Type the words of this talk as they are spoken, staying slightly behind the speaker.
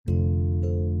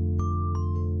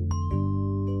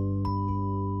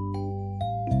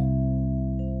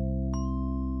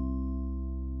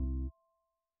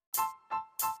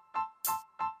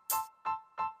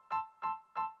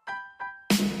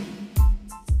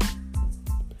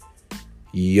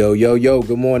Yo, yo, yo.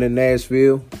 Good morning,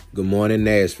 Nashville. Good morning,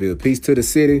 Nashville. Peace to the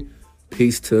city.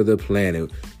 Peace to the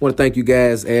planet. I want to thank you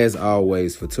guys, as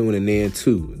always, for tuning in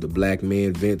to the Black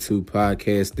Men Vent To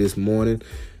podcast this morning.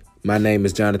 My name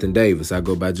is Jonathan Davis. I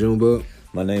go by Junebug.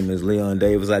 My name is Leon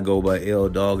Davis. I go by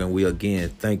L-Dog, and we again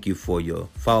thank you for your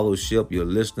followership, your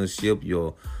listenership,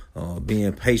 your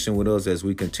being patient with us as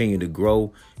we continue to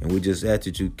grow. And we just ask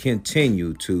that you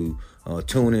continue to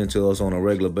tune into us on a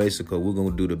regular basis, because we're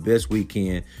going to do the best we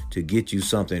can to get you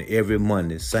something every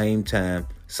Monday, same time,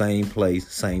 same place,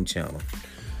 same channel.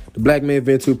 The Black Men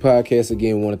Vent To podcast,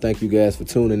 again, we want to thank you guys for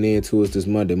tuning in to us this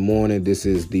Monday morning. This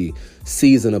is the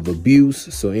season of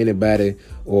abuse, so anybody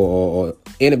or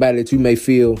anybody that you may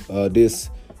feel this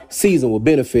season will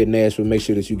benefit Nashville, make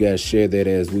sure that you guys share that,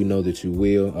 as we know that you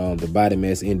will. The body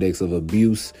mass index of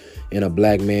abuse in a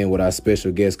black man, with our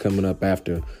special guest coming up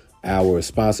after our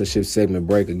sponsorship segment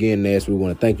break. Again, Nashville, we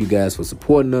want to thank you guys for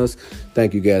supporting us.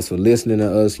 Thank you guys for listening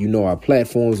to us. You know our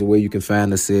platforms are where you can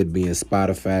find us at, being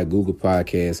Spotify, Google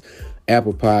Podcasts,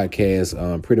 Apple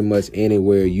Podcasts, pretty much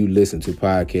anywhere you listen to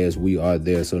podcasts, we are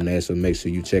there. So Nashville, make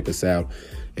sure you check us out.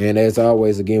 And as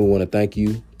always, again, we want to thank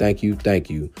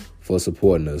you for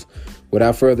supporting us.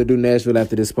 Without further ado, Nashville,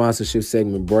 after this sponsorship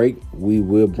segment break, we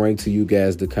will bring to you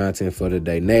guys the content for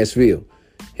today. Nashville,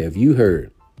 have you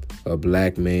heard a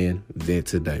black man vent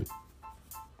today?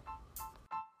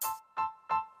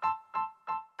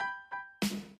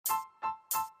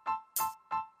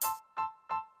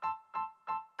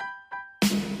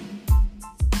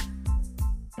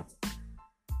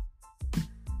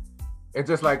 And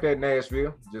just like that,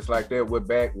 Nashville, just like that, we're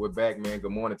back, man.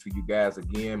 Good morning to you guys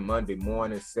again. Monday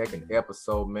morning, second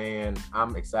episode, man.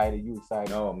 I'm excited. You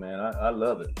excited? Oh, man, I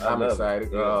love it. I'm excited.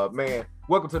 Yeah. Man,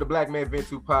 welcome to the Black Man Vent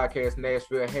To podcast,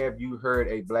 Nashville. Have you heard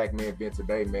a black man vent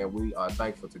today, man? We are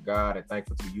thankful to God and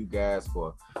thankful to you guys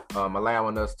for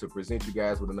allowing us to present you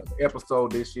guys with another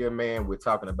episode this year, man. We're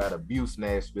talking about abuse,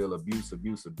 Nashville, abuse.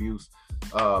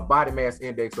 Body mass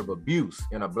index of abuse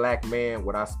in a black man,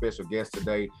 with our special guest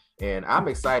today. And I'm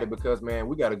excited because, man,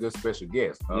 we got a good special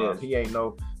guest. Yes. He ain't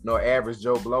no average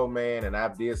Joe Blow, man. And I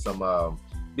did some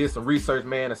research,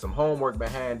 man, and some homework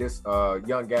behind this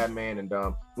young guy, man. And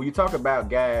when you talk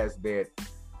about guys that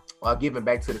are giving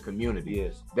back to the community,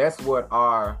 Yes. that's what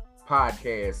our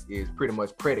podcast is pretty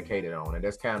much predicated on. And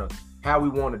that's kind of how we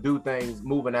want to do things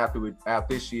moving out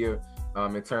this year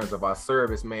in terms of our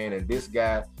service, man. And this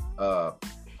guy,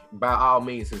 by all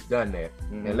means, has done that.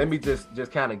 Mm-hmm. And let me just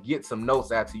kind of get some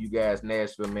notes out to you guys,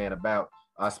 Nashville, man, about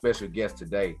our special guest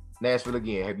today. Nashville,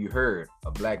 again, have you heard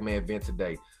a black man vent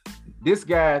today? This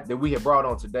guy that we have brought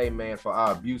on today, man, for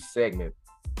our abuse segment,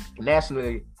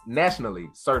 nationally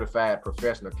certified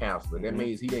professional counselor. Mm-hmm. That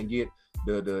means he didn't get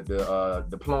the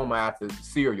diploma out the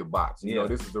cereal box. You know,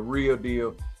 this is the real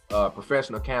deal.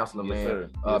 Professional counselor, yes, man.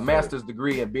 Yes, master's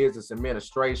degree in business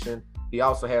administration. He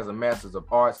also has a master's of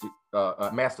arts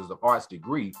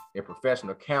degree in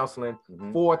professional counseling.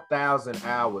 Mm-hmm. 4,000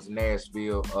 hours,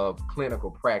 Nashville, of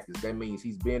clinical practice. That means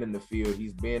he's been in the field.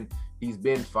 He's been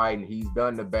fighting. He's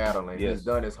done the battle, and he's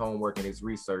done his homework and his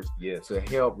research to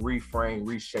help reframe,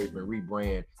 reshape, and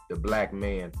rebrand the black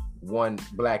man, one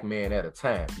black man at a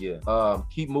time.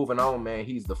 Keep moving on, man.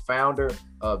 He's the founder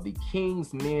of the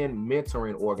King's Men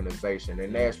Mentoring Organization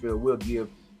in Nashville. We'll give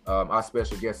our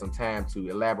special guest some time to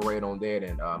elaborate on that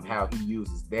and how he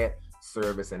uses that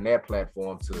service and that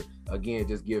platform to, again,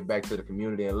 just give back to the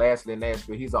community. And lastly,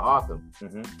 Nashville, he's an author.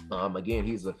 Mm-hmm. Again,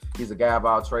 he's a guy of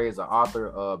all trades, an author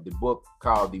of the book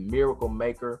called The Miracle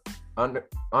Maker,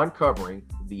 Uncovering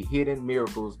the Hidden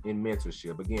Miracles in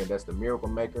Mentorship. Again, that's The Miracle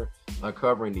Maker,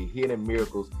 Uncovering the Hidden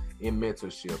Miracles in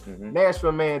Mentorship. Mm-hmm.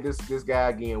 Nashville, man, this guy,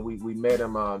 again, we met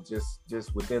him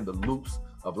just within the loops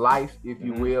of life, if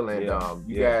you will, and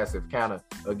you guys have kind of,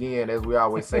 again, as we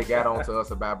always say, got on to us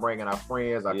about bringing our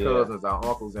friends, our cousins, our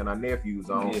uncles, and our nephews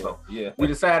on. So we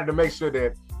decided to make sure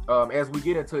that as we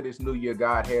get into this new year,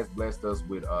 God has blessed us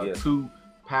with two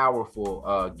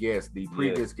powerful guests. The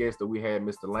previous guest that we had,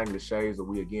 Mr. Langley Shazer,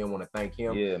 we again want to thank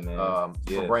him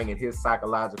for bringing his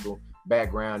psychological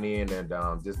background in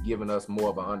and just giving us more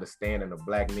of an understanding of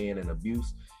black men and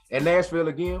abuse. And Nashville,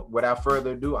 again, without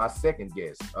further ado, our second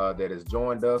guest that has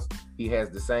joined us. He has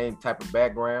the same type of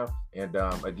background, and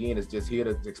again, is just here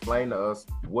to explain to us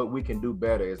what we can do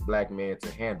better as black men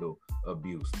to handle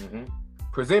abuse. Mm-hmm.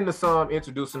 Presenting to some,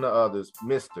 introducing to others,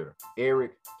 Mr.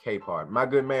 Eric Capehart. My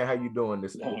good man, how you doing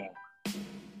this morning?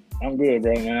 I'm good,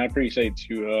 bro, man. I appreciate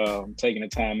you taking the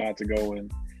time out to go and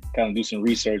kind of do some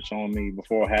research on me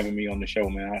before having me on the show,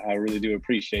 man. I really do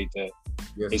appreciate that.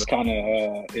 Yes, it's kind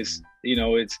of it's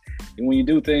when you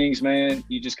do things, man,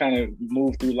 you just kind of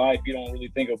move through life. You don't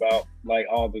really think about like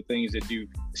all the things that you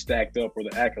stacked up or the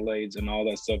accolades and all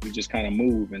that stuff. You just kind of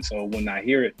move. And so when I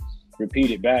hear it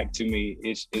repeated back to me,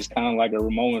 it's kind of like a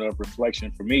moment of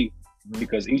reflection for me,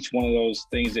 because each one of those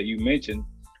things that you mentioned,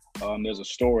 there's a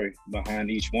story behind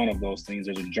each one of those things.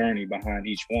 There's a journey behind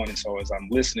each one. And so as I'm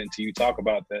listening to you talk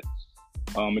about that,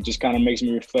 it just kind of makes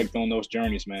me reflect on those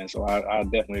journeys, man. So I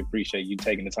definitely appreciate you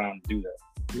taking the time to do that.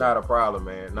 Not a problem,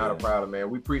 man. Not a problem, man.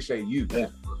 We appreciate you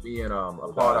for being a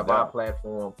part of our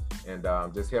platform and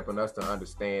just helping us to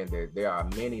understand that there are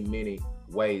many, many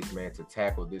ways, man, to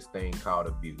tackle this thing called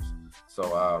abuse.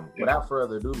 So without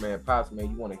further ado, man, Pops, man,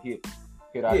 you want to hit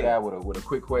our guy with a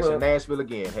quick question. Well, Nashville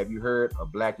again, have you heard a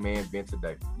black man vent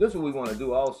today? This is what we want to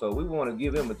do also. We want to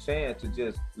give him a chance to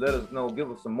just let us know,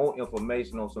 give us some more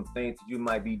information on some things that you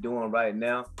might be doing right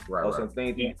now, or some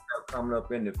things that you have coming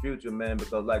up in the future, man,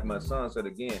 because like my son said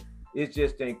again, it's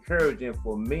just encouraging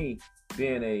for me,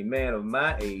 being a man of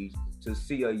my age, to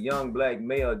see a young black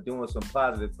male doing some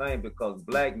positive things, because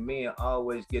black men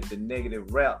always get the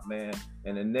negative rap, man,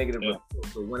 and the negative report.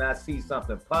 So when I see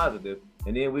something positive,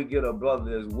 and then we get a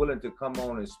brother that's willing to come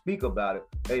on and speak about it,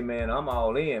 hey, man, I'm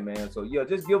all in, man. So,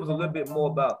 just give us a little bit more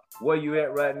about where you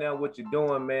at right now, what you're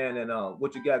doing, man, and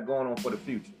what you got going on for the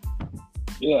future.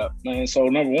 Yeah, man. So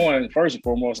number one, first and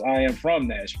foremost, I am from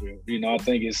Nashville. I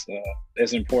think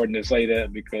it's important to say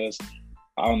that, because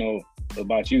I don't know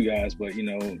about you guys, but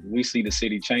we see the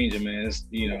city changing, man. It's,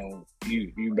 you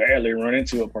barely run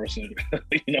into a person,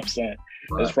 you know what I'm saying,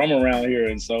 that's from around here.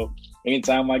 And so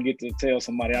anytime I get to tell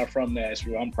somebody I'm from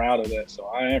Nashville, I'm proud of that. So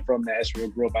I am from Nashville,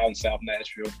 grew up out in South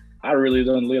Nashville. I really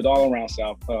done lived all around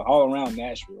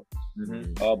Nashville.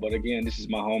 But again, this is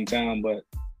my hometown. But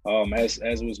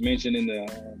as was mentioned in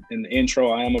the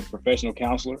intro, I am a professional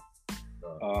counselor.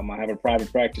 I have a private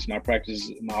practice. My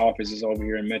office is over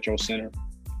here in Metro Center.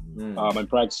 I've been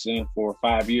practicing for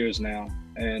 5 years now.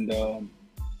 And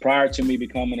prior to me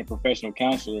becoming a professional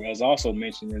counselor, as also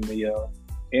mentioned in the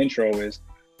intro,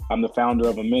 I'm the founder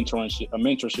of a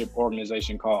mentorship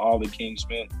organization called All the King's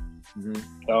Men.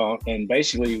 And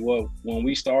basically, when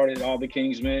we started All the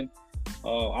King's Men,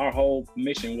 our whole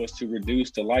mission was to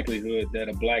reduce the likelihood that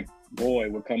a black boy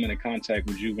would come into contact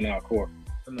with juvenile court.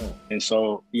 And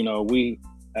so,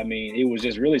 it was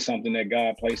just really something that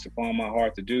God placed upon my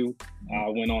heart to do. I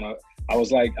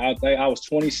was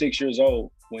 26 years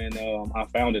old when I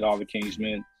founded All the King's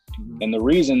Men. And the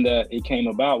reason that it came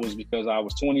about was because I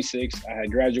was 26. I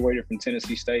had graduated from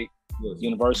Tennessee State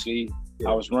University.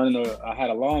 I had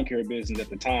a lawn care business at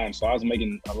the time. So I was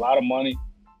making a lot of money,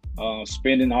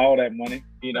 spending all that money,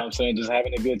 just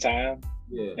having a good time.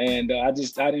 And I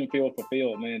didn't feel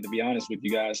fulfilled, man, to be honest with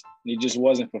you guys. It just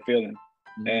wasn't fulfilling.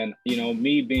 And,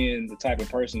 me being the type of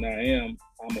person that I am,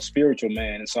 I'm a spiritual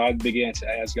man. And so I began to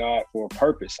ask God for a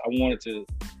purpose. I wanted to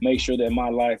make sure that my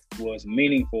life was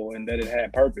meaningful and that it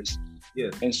had purpose.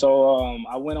 And so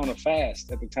I went on a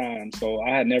fast at the time. So I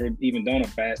had never even done a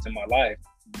fast in my life.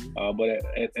 But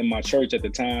in my church at the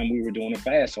time, we were doing a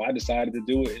fast. So I decided to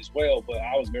do it as well. But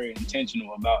I was very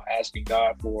intentional about asking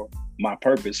God for my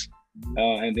purpose.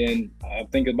 And then I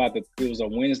think it was a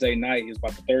Wednesday night. It was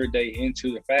about the third day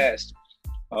into the fast.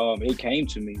 It came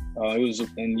to me.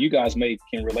 And you guys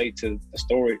can relate to the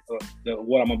story of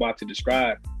what I'm about to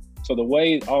describe. So the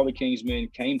way All the King's Men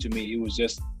came to me, it was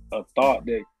just a thought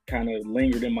that kind of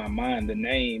lingered in my mind. The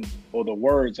name, or the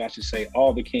words, I should say,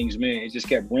 All the King's Men. It just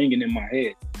kept ringing in my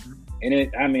head.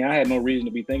 And I had no reason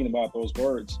to be thinking about those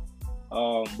words.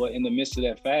 But in the midst of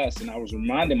that fast, and I was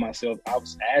reminding myself, I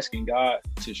was asking God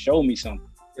to show me something.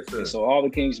 And so All the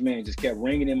King's Men just kept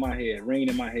ringing in my head.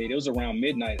 It was around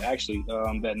midnight, actually,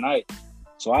 that night.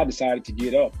 So I decided to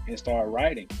get up and start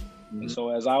writing. And so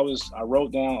as I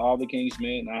wrote down All the King's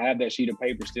Men. I have that sheet of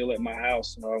paper still at my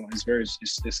house.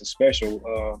 It's a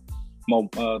special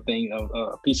thing,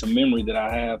 a piece of memory that I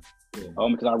have.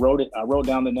 Because I wrote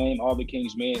down the name All the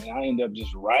King's Men, and I ended up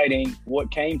just writing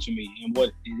what came to me. And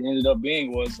what it ended up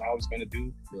being was I was going to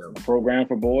do a program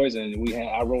for boys, and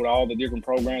I wrote all the different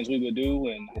programs we would do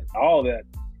and all that.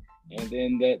 And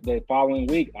then that following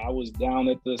week, I was down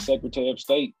at the Secretary of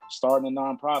State starting a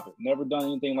nonprofit. Never done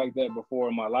anything like that before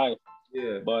in my life.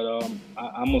 But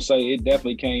I'm going to say it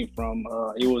definitely came from,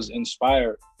 it was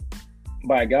inspired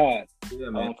by God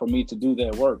for me to do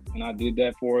that work. And I did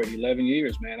that for 11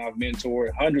 years, man. I've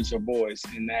mentored hundreds of boys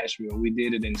in Nashville. We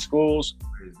did it in schools.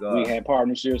 We had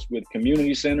partnerships with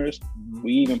community centers.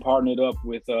 We even partnered up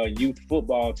with youth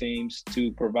football teams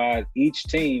to provide each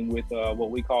team with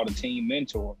what we call a team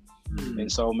mentor.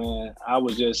 And so, man, I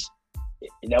was just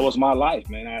that was my life,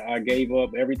 man. I gave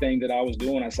up everything that I was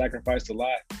doing. I sacrificed a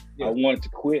lot. Yeah. I wanted to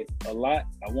quit a lot.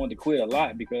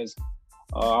 Because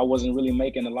I wasn't really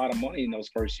making a lot of money in those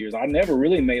first years. I never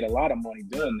really made a lot of money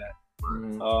doing that.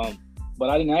 Mm-hmm. But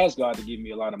I didn't ask God to give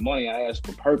me a lot of money. I asked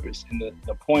for purpose. And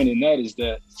the point in that is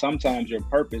that sometimes your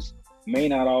purpose may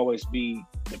not always be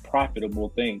the profitable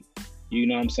thing. You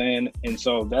know what I'm saying? And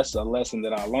so that's a lesson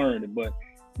that I learned. But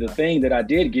the thing that I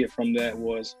did get from that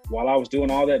was, while I was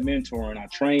doing all that mentoring, I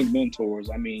trained mentors.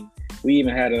 I mean, we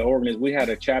even had we had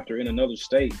a chapter in another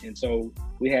state. And so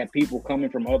we had people coming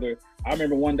from I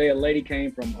remember one day a lady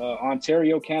came from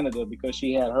Ontario, Canada, because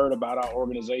she had heard about our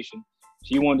organization.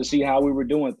 She wanted to see how we were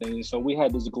doing things. So we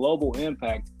had this global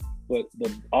impact. But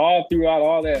all throughout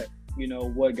all that, you know,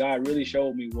 what God really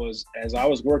showed me was, as I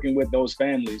was working with those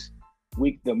families,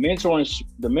 the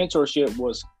mentorship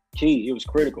was key. It was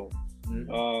critical.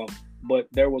 Mm-hmm. But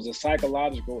there was a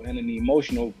psychological and an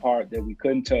emotional part that we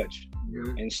couldn't touch.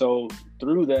 Mm-hmm. And so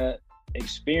through that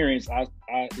experience,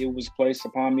 it was placed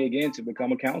upon me again to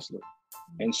become a counselor.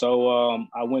 And so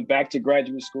I went back to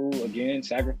graduate school again,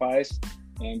 sacrificed,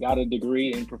 and got a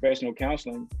degree in professional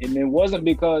counseling. And it wasn't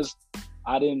because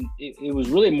it was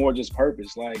really more just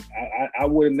purpose. Like I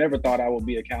would have never thought I would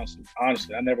be a counselor.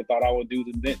 Honestly, I never thought I would do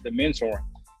the mentoring,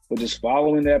 but just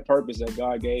following that purpose that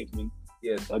God gave me.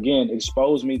 Yes. Again,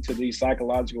 exposed me to these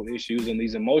psychological issues and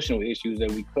these emotional issues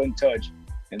that we couldn't touch.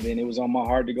 And then it was on my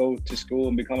heart to go to school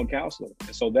and become a counselor.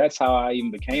 And so that's how I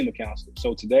even became a counselor.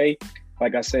 So today,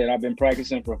 like I said, I've been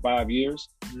practicing for 5 years.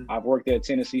 Mm-hmm. I've worked at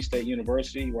Tennessee State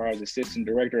University, where I was assistant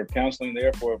director of counseling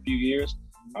there for a few years.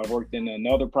 I worked in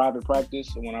another private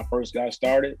practice when I first got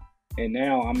started. And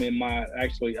now I'm in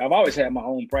I've always had my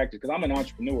own practice because I'm an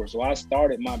entrepreneur. So I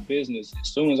started my business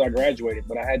as soon as I graduated,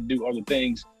 but I had to do other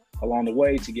things along the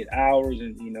way to get hours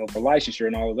and, you know, for licensure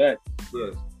and all of that.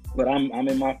 Yes. But I'm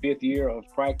in my 5th year of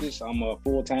practice. I'm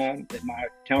full-time at my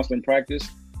counseling practice.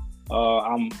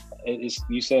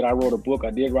 You said I wrote a book.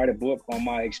 I did write a book on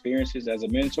my experiences as a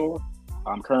mentor.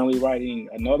 I'm currently writing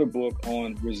another book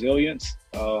on resilience.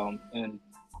 And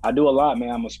I do a lot,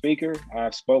 man. I'm a speaker.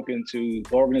 I've spoken to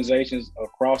organizations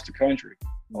across the country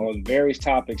on various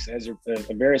topics,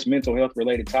 various mental health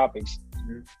related topics.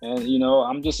 Mm-hmm. And, you know,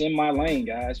 I'm just in my lane,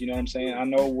 guys. You know what I'm saying? I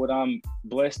know what I'm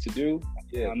blessed to do.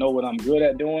 Yeah. I know what I'm good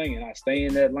at doing, and I stay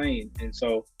in that lane. And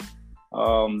so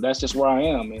that's just where I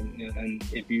am. And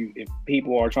if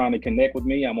people are trying to connect with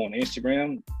me, I'm on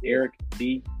Instagram, Eric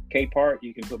D. Capehart.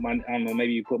 You can put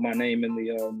maybe you put my name in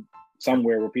the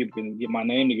somewhere where people can get my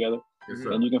name together. Yes,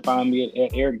 and you can find me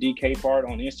at Eric D. Capehart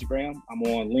on Instagram. I'm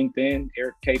on LinkedIn,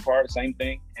 Eric Capehart, same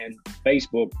thing. And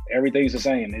Facebook, everything's the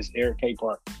same. It's Eric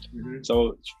Capehart. Mm-hmm.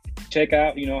 So check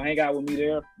out, you know, hang out with me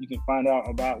there. You can find out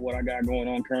about what I got going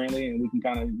on currently, and we can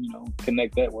kind of, you know,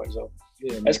 connect that way. So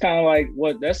yeah, that's kind of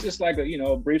like that's just like a, you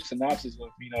know, a brief synopsis of,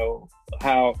 you know,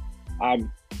 how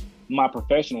my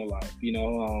professional life, you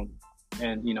know,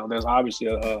 and, you know, there's obviously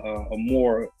a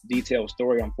more detailed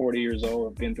story. I'm 40 years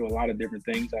old. I've been through a lot of different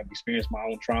things. I've experienced my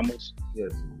own traumas.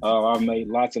 Yes. I've made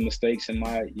lots of mistakes in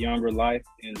my younger life.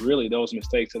 And really those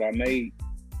mistakes that I made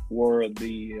were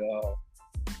the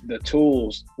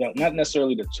tools, not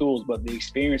necessarily the tools, but the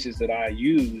experiences that I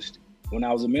used when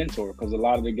I was a mentor. Because a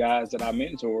lot of the guys that I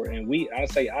mentor, and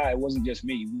it wasn't just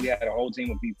me. We had a whole team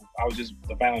of people. I was just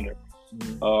the founder.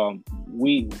 Mm-hmm.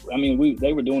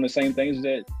 They were doing the same things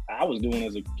that I was doing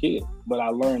as a kid, but I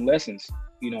learned lessons,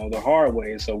 you know, the hard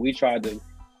way. And so we tried to,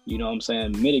 you know what I'm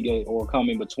saying, mitigate or come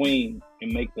in between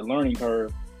and make the learning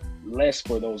curve less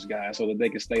for those guys so that they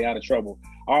could stay out of trouble.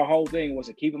 Our whole thing was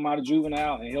to keep them out of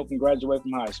juvenile and help them graduate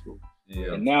from high school.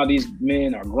 Yeah. And now these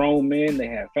men are grown men. They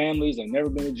have families. They've never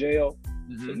been to jail.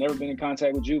 Mm-hmm. They've never been in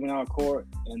contact with juvenile court.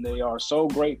 And they are so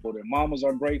grateful. Their mamas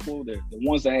are grateful. The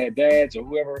ones that had dads or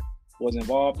whoever was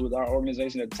involved with our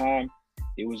organization at the time,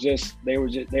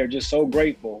 they're just so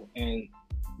grateful, and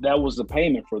that was the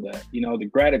payment for that, you know, the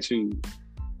gratitude.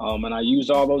 And I used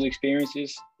all those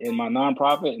experiences in my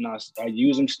nonprofit, and I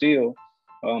use them still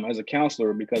as a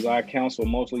counselor, because I counsel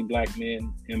mostly Black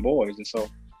men and boys. And so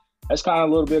that's kind of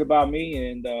a little bit about me,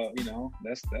 and you know,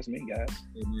 that's me, guys.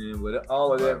 Amen. With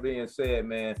all of that being said,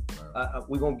 man,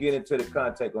 we're gonna get into the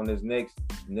contact on this next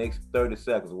 30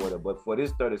 seconds or whatever. But for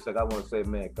this 30 seconds, I want to say,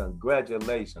 man,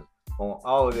 congratulations on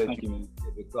all of that. Thank you, man.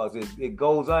 Because it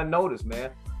goes unnoticed,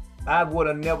 man. I would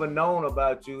have never known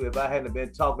about you if I hadn't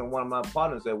been talking to one of my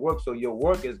partners at work. So your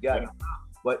work has gotten out.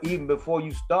 But even before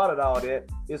you started all that,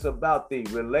 it's about the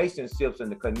relationships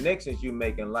and the connections you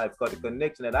make in life. Because the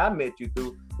connection that I met you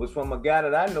through was from a guy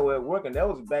that I know at work, and that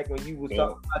was back when you was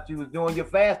talking about you was doing your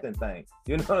fasting thing.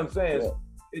 You know what I'm saying? Yeah.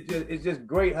 It's just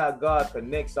great how God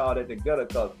connects all that together.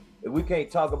 Because we can't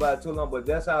talk about it too long, but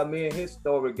that's how me and his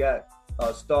story got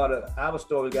started. Our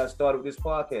story got started with this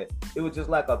podcast. It was just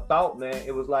like a thought, man.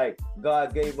 It was like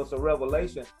God gave us a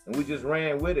revelation, and we just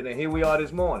ran with it, and here we are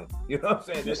this morning. You know what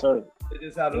I'm saying? Yes, sir.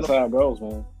 That's how it goes,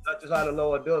 man. That's just how the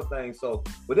Lord does things. So,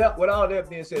 with all that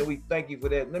being said, we thank you for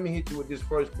that. Let me hit you with this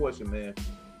first question, man.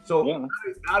 So,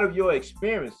 out of your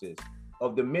experiences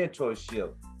of the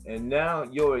mentorship, and now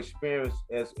your experience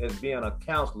as being a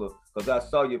counselor, because I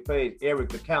saw your page, Eric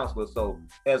the Counselor. So,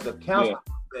 as a counselor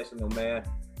professional, man,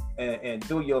 and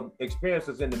through your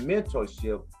experiences in the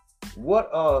mentorship, what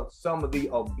are some of the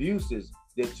abuses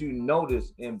that you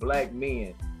notice in Black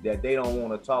men that they don't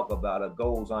want to talk about or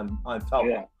goes untalked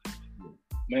about?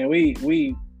 Man, we,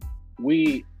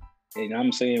 and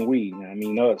I'm saying we, I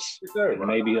mean us, sure, and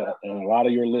maybe and a lot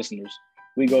of your listeners,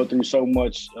 we go through so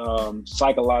much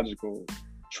psychological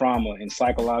trauma and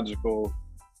psychological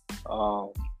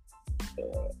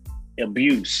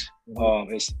abuse.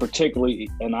 It's particularly,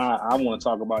 and I want to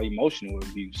talk about emotional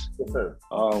abuse. Sure.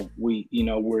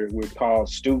 We're called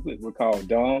stupid, we're called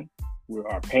dumb. We're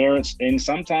our parents, and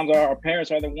sometimes our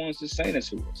parents are the ones that say this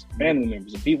to us. Family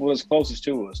members, the people that's closest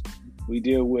to us. We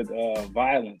deal with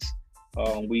violence.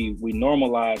 We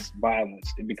normalize violence.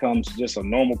 It becomes just a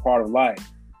normal part of life,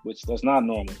 which that's not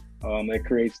normal.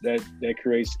 That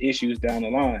creates issues down the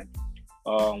line.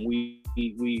 We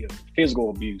physical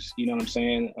abuse, you know what I'm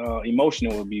saying?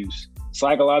 Emotional abuse,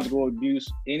 psychological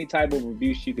abuse, any type of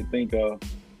abuse you could think of.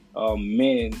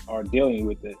 Men are dealing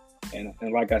with it. And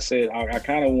like I said, I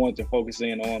kind of want to focus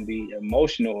in on the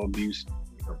emotional abuse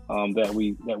that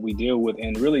we deal with,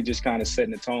 and really just kind of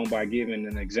setting the tone by giving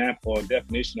an example or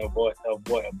definition of what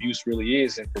abuse really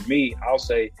is. And for me, I'll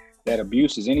say that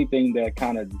abuse is anything that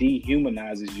kind of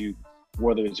dehumanizes you,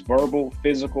 whether it's verbal,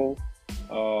 physical,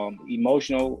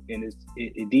 emotional, and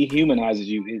it dehumanizes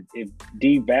you. It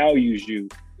devalues you,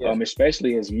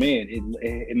 especially as men.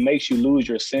 It makes you lose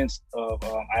your sense of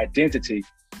identity.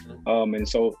 And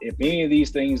so if any of these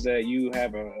things that you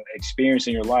have experienced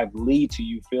in your life lead to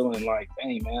you feeling like,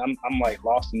 dang, man, I'm like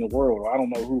lost in the world, or I don't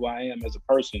know who I am as a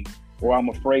person, or I'm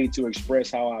afraid to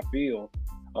express how I feel,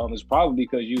 it's probably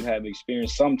because you have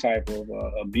experienced some type of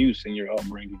abuse in your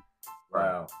upbringing.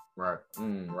 Wow. Right.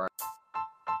 Right.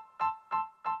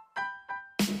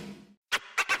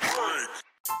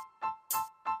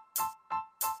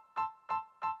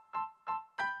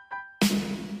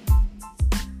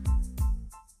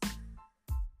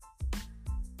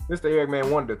 Mr. Eric,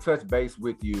 man, wanted to touch base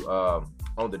with you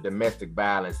on the domestic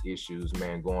violence issues,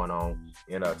 man, going on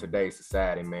in today's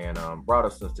society, man. Brought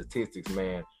us some statistics,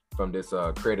 man, from this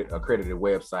accredited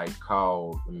website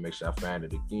called, let me make sure I find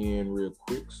it again real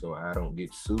quick so I don't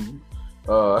get sued,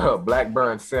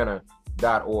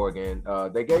 blackburncenter.org. And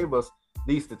they gave us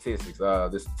these statistics.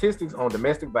 The statistics on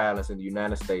domestic violence in the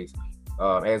United States,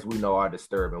 as we know, are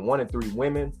disturbing. 1 in 3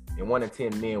 women and 1 in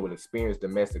 10 men will experience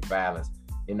domestic violence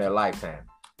in their lifetime.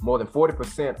 More than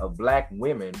 40% of Black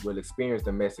women will experience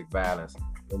domestic violence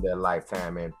in their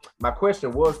lifetime. And my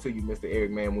question was to you, Mr.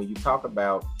 Eric, man, when you talk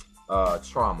about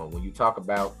trauma, when you talk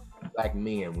about Black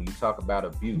men, when you talk about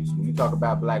abuse, when you talk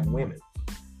about Black women,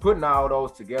 putting all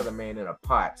those together, man, in a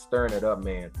pot, stirring it up,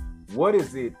 man, what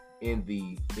is it in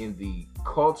the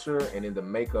culture and in the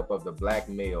makeup of the Black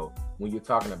male when you're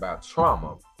talking about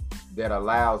trauma that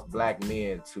allows Black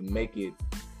men to make it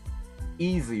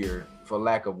easier, for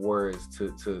lack of words,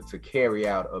 to carry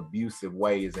out abusive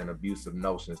ways and abusive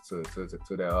notions to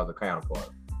their other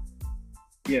counterparts?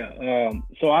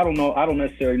 So I don't know. I don't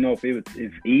necessarily know if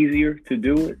it's easier to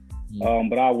do it,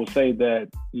 but I will say that,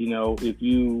 you know, if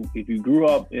you grew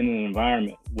up in an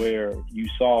environment where you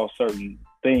saw certain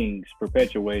things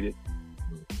perpetuated,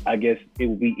 I guess it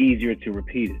would be easier to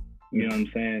repeat it. You know what I'm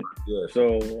saying? Yes.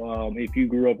 So if you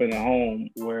grew up in a home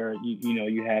where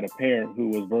you had a parent who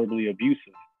was verbally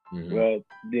abusive, well,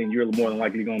 then you're more than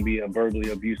likely going to be a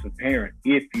verbally abusive parent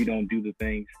if you don't do the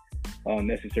things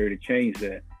necessary to change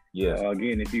that. Yes.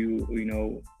 Again, if you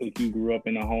grew up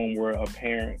in a home where a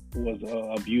parent was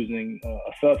abusing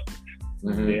a substance,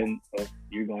 then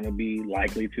you're going to be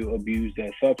likely to abuse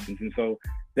that substance. And so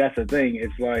that's the thing.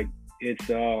 It's like,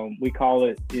 we call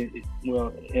it,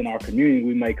 well, in our community,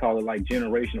 we may call it like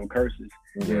generational curses.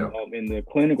 In the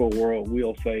clinical world,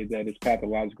 we'll say that it's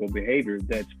pathological behavior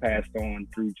that's passed on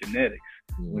through genetics.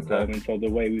 And so the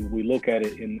way we look at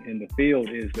it in the field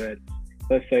is that,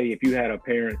 let's say if you had a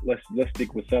parent, let's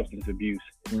stick with substance abuse.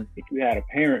 If you had a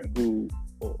parent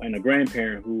and a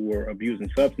grandparent who were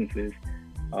abusing substances,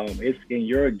 it's in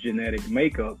your genetic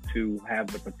makeup to have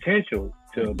the potential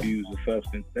to abuse a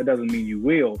substance. That doesn't mean you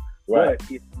will. Right.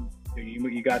 But if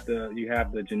you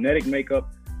have the genetic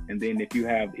makeup And then if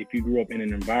you grew up in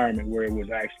an environment where it was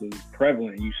actually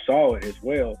prevalent, you saw it as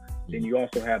well, then you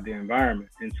also have the environment.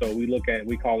 And so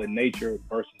we call it nature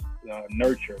versus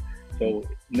nurture. So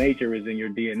nature is in your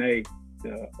DNA,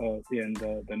 and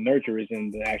the nurture is in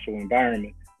the actual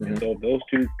environment. And so if those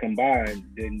two combine,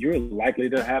 then you're likely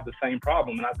to have the same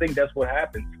problem. And I think that's what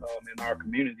happens in our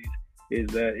communities, is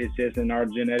that it's just in our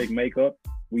genetic makeup.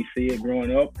 We see it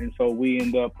growing up, and so we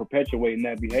end up perpetuating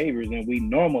that behaviors, and we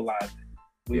normalize it.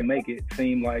 We make it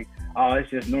seem like, oh, it's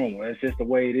just normal. It's just the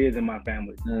way it is in my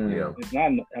family. It's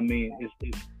not. I mean,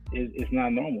 it's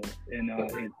not normal, and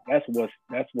that's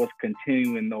what's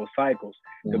continuing those cycles.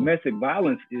 Domestic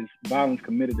violence is violence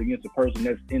committed against a person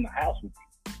that's in the house with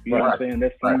you. You know what I'm saying?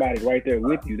 That's somebody right there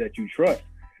with you that you trust.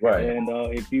 Right. And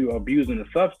if you're abusing a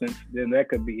substance, then that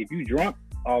could be, if you drunk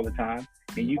all the time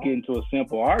and you get into a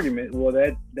simple argument, well,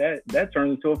 that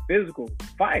turns into a physical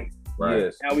fight. Right.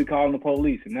 Yes. Now we calling the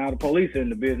police, and now the police are in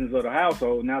the business of the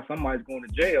household. Now somebody's going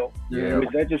to jail. Which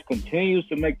that just continues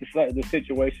to make the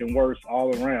situation worse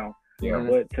all around.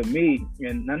 But to me,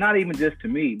 and not even just to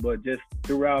me, but just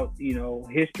throughout,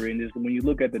 history, and just when you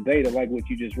look at the data, like what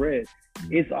you just read,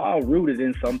 it's all rooted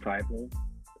in some type of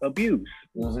abuse.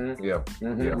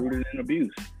 Rooted in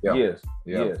abuse. Yes.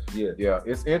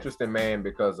 It's interesting, man,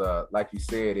 because like you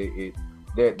said,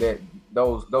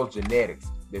 those genetics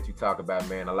that you talk about,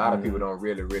 man, a lot of people don't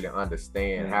really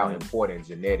understand how important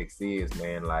genetics is,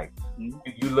 man. Like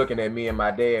you looking at me and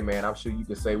my dad, man, I'm sure you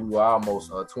could say we were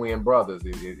almost twin brothers.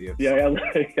 Just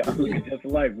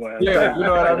alike, boy. Yeah, you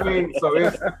know what I mean? So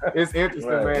it's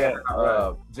interesting, man.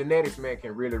 Genetics, man,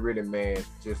 can really, man,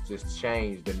 just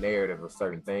change the narrative of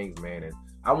certain things, man. And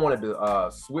I wanted to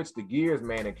switch the gears,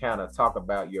 man, and kind of talk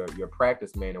about your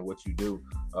practice, man, and what you do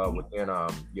within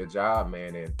your job,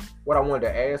 man. And what I wanted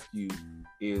to ask you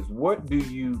is, what do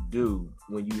you do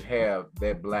when you have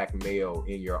that black male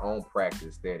in your own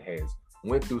practice that has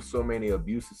went through so many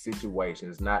abusive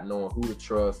situations, not knowing who to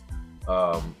trust,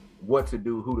 what to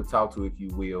do, who to talk to, if you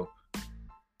will?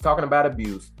 Talking about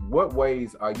abuse, what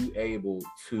ways are you able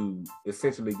to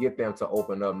essentially get them to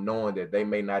open up, knowing that they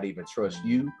may not even trust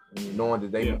you, knowing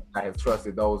that they may not have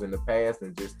trusted those in the past,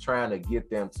 and just trying to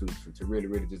get them to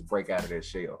really just break out of their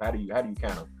shell? How do you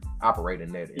kind of operate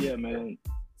in that? Man.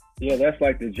 Yeah, that's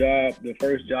like the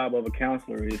first job of a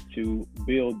counselor is to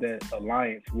build that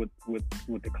alliance with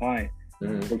the client.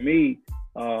 For me,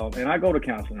 and I go to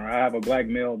counseling, I have a black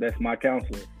male that's my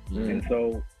counselor. And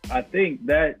so I think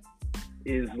that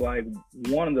is like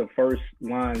one of the first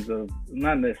lines of,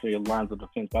 not necessarily lines of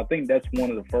defense, but I think that's one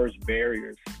of the first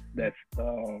barriers that's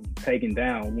taken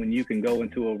down when you can go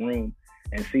into a room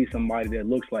and see somebody that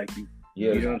looks like you.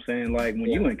 You know what I'm saying? Like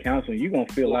when you in counseling, you're going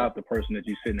to feel out the person that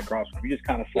you're sitting across from. You just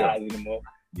kind of sizing them up.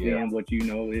 And what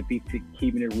if he's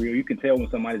keeping it real, you can tell when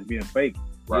somebody's being fake.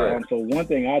 So one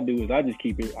thing I do is I just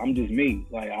keep it, I'm just me.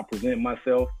 Like I present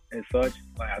myself as such.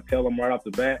 Like I tell them right off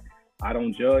the bat, I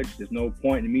don't judge. There's no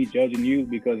point in me judging you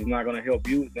because it's not going to help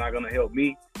you. It's not going to help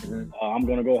me. I'm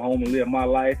going to go home and live my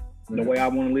life the way I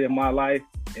want to live my life.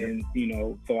 And,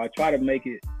 so I try to make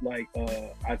it like,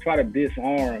 I try to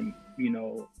disarm,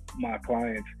 my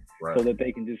clients so that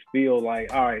they can just feel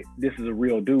like, all right, this is a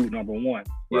real dude, number one.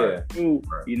 Two,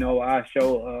 I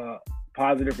show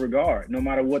positive regard no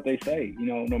matter what they say,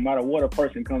 no matter what a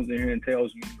person comes in here and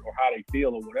tells me or how they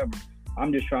feel or whatever.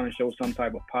 I'm just trying to show some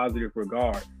type of positive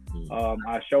regard.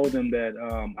 I show them that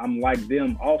I'm like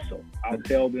them also. I'll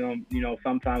tell them,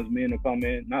 sometimes men will come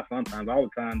in, not sometimes, all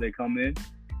the time they come in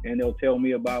and they'll tell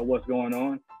me about what's going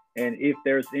on. And if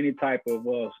there's any type of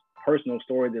personal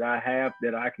story that I have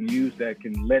that I can use that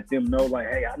can let them know, like,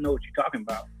 hey, I know what you're talking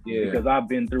about because I've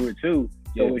been through it too.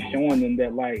 So it's showing them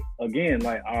that, like, again,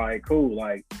 like, all right, cool,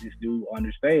 like this dude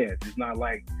understands. It's not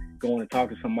like going to talk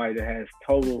to somebody that has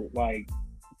total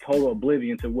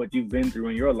oblivion to what you've been through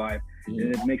in your life, and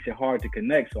it makes it hard to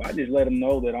connect. So I just let them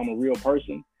know that I'm a real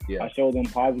person. I show them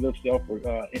positive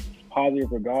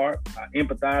regard. I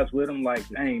empathize with them, like,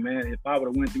 dang, man, if I would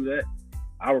have went through that,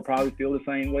 I would probably feel the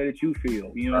same way that you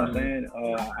feel. You know what I'm saying?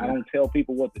 I don't tell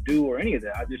people what to do or any of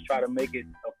that. I just try to make it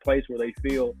a place where they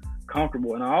feel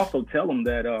comfortable. And I also tell them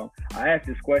that I ask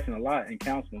this question a lot in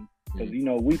counseling because,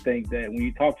 we think that when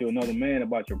you talk to another man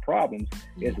about your problems,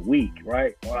 it's weak,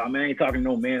 right? Well, I ain't talking to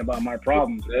no man about my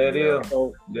problems.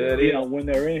 So, when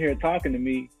they're in here talking to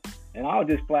me, and I'll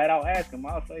just flat out ask them,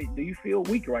 I'll say, do you feel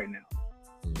weak right now?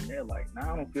 And they're like,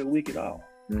 nah, I don't feel weak at all.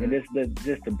 And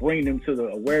just to bring them to the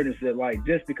awareness that, like,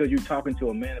 just because you're talking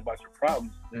to a man about your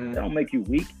problems, that don't make you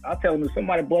weak. I'll tell them, if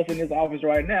somebody busts in this office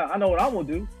right now, I know what I'm going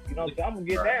to do. You know what I'm saying? I'm going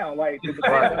to get down. Like,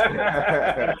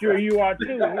 I'm sure you are too.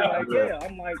 You're like,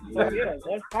 I'm like,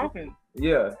 let's talking.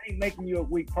 it ain't making you a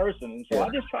weak person. And so I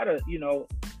just try to,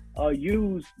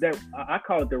 use that. I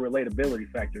call it the relatability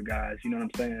factor, guys. You know what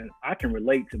I'm saying? I can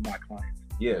relate to my clients.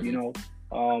 Yeah.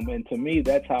 And to me,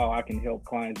 that's how I can help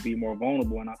clients be more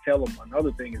vulnerable. And I tell them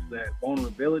another thing is that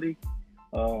vulnerability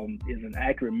is an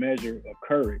accurate measure of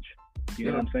courage. You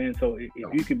know what I'm saying? So if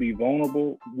you can be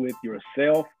vulnerable with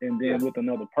yourself and then with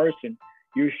another person,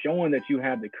 you're showing that you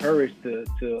have the courage to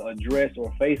address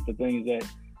or face the things that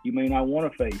you may not want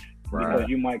to face because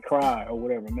you might cry or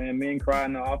whatever. Man, men cry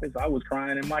in the office. I was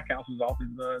crying in my counselor's office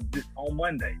just on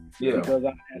Monday because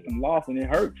I had some loss and it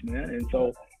hurts, man. And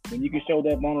so when you can show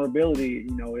that vulnerability,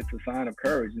 it's a sign of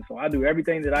courage. And so I do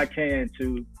everything that I can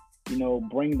to,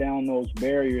 bring down those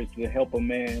barriers to help a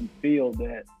man feel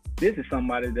that this is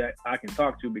somebody that I can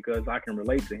talk to because I can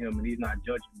relate to him and he's not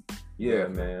judging me. Yeah,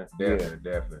 man.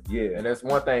 Definitely. Yeah. And that's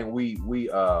one thing we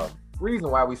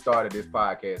reason why we started this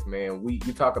podcast, man.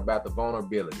 You talk about the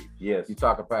vulnerability. Yes. You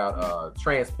talk about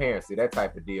transparency, that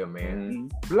type of deal, man.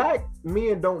 Black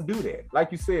men don't do that.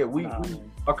 Like you said, we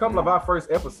a couple of our first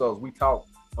episodes, we talked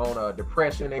on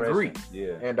depression and grief.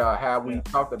 Yeah. And how we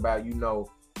talked about,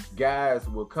 guys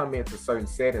will come into certain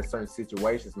settings, certain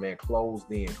situations, man,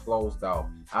 closed in, closed off.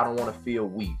 I don't want to feel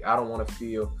weak. I don't want to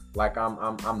feel like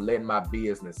I'm letting my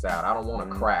business out. I don't want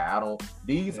to cry.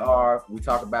 These are, we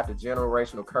talk about the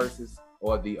generational curses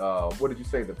or the what did you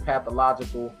say, the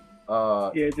pathological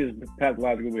it's just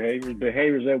pathological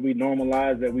behaviors that we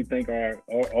normalize that we think are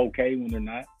okay when they're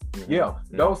not.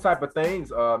 Those type of things,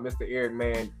 Mr. Eric,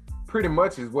 man, pretty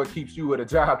much is what keeps you at a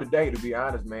job today, to be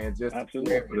honest, man. Just to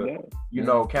be able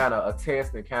to, kind of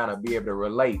attest and kind of be able to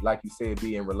relate, like you said,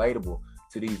 being relatable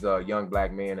to these young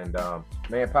black men. And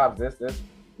man, Pops, that's the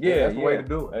way to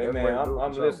do it. Hey, man,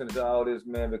 I'm listening to all this,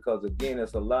 man, because again,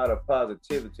 it's a lot of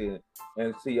positivity.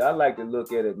 And see, I like to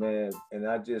look at it, man, and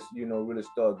I just, really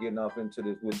start getting off into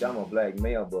this, which I'm a black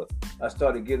male, but I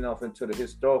started getting off into the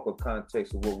historical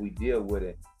context of what we deal with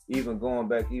it, even going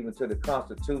back even to the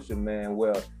Constitution, man,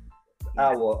 where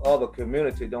our other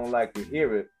community don't like to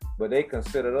hear it, but they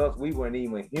considered us, we weren't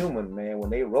even human, man, when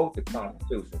they wrote the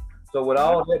Constitution. So with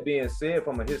all that being said,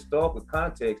 from a historical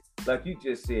context, like you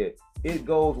just said, it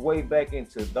goes way back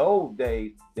into those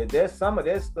days that some of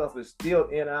that stuff is still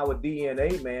in our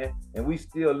DNA, man, and we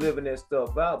still living that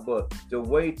stuff out. But the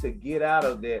way to get out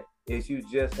of that is you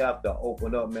just have to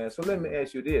open up, man. So let me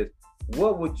ask you this.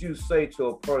 What would you say to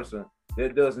a person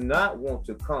that does not want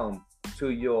to come to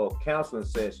your counseling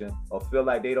session or feel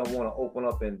like they don't want to open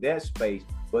up in that space,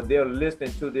 but they're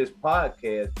listening to this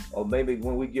podcast, or maybe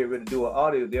when we get ready to do an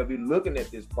audio, they'll be looking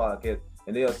at this podcast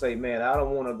and they'll say, man, I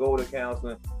don't want to go to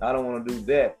counseling, I don't want to do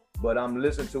that, but I'm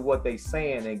listening to what they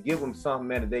saying, and give them something,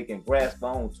 man, that they can grasp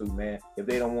on to, man, if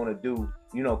they don't want to do,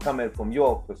 coming from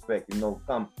your perspective,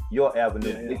 come your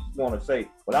avenue. They just want to say,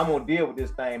 but I'm going to deal with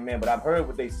this thing, man, but I've heard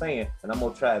what they saying and I'm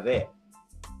going to try that.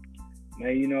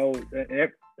 Man,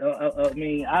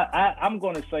 I'm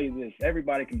going to say this.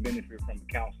 Everybody can benefit from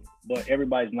counseling, but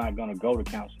everybody's not going to go to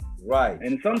counseling. Right.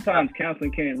 And sometimes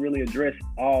counseling can't really address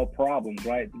all problems,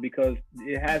 right? Because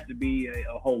it has to be a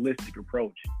holistic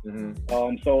approach.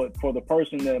 So for the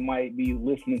person that might be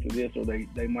listening to this, or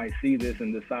they might see this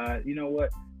and decide, you know what,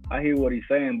 I hear what he's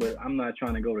saying, but I'm not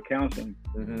trying to go to counseling.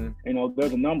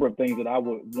 There's a number of things that I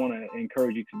would want to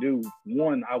encourage you to do.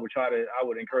 One, I would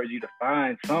encourage you to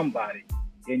find somebody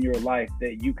in your life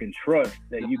that you can trust,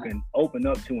 that you can open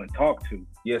up to and talk to.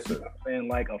 Yes, sir. You know what I'm saying?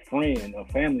 Like a friend, a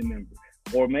family member,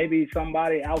 or maybe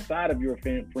somebody outside of your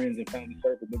friends and family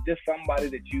circle, but just somebody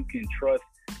that you can trust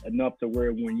enough to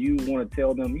where when you want to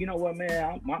tell them, you know what,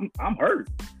 man, I'm hurt.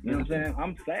 You know what I'm saying?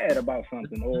 I'm sad about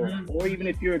something, or even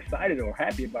if you're excited or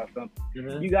happy about something,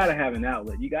 you got to have an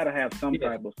outlet. You got to have some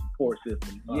type of support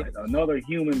system, another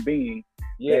human being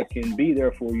that can be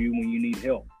there for you when you need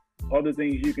help. Other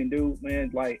things you can do,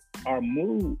 man, like our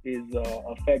mood is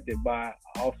affected by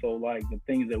also like the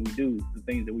things that we do, the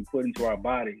things that we put into our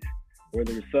bodies,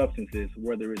 whether it's substances,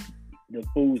 whether it's the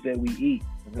foods that we eat.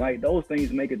 Like those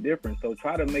things make a difference. So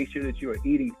try to make sure that you are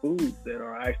eating foods that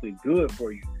are actually good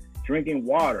for you. Drinking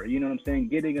water, you know what I'm saying?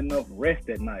 Getting enough rest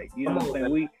at night. You know what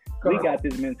I'm saying? We got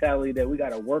this mentality that we got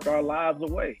to work our lives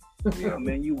away.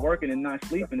 Man, you working and not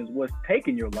sleeping is what's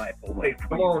taking your life away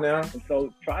from you. Come on now. And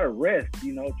so try to rest,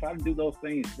 try to do those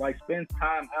things, like spend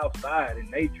time outside in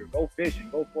nature, go fishing,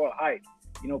 go for a hike,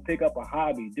 pick up a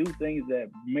hobby, do things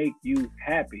that make you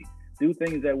happy, do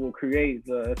things that will create,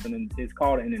 it's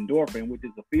called an endorphin, which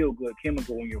is a feel-good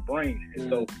chemical in your brain. And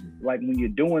so like when you're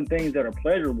doing things that are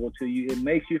pleasurable to you, it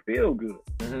makes you feel good,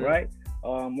 right?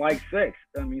 Like sex.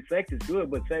 I mean, sex is good,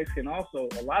 but sex can also,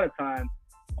 a lot of times,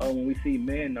 when we see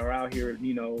men are out here,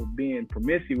 you know, being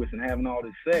promiscuous and having all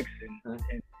this sex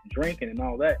and drinking and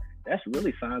all that, that's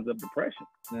really signs of depression.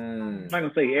 I'm not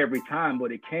gonna say every time,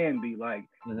 but it can be like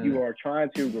you are trying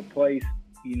to replace,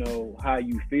 you know, how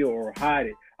you feel or hide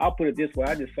it. I'll put it this way.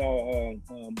 I just saw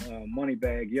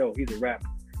Moneybagg Yo. He's a rapper.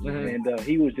 And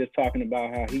he was just talking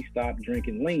about how he stopped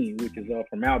drinking lean, which is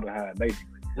formaldehyde, basically.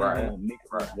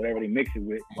 Whatever they mix it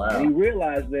with. Wow. And he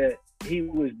realized that he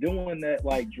was doing that,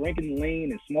 like drinking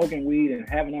lean and smoking weed and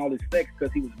having all this sex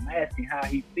because he was masking how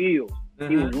he feels.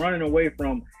 He was running away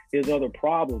from his other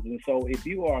problems. And so if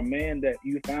you are a man that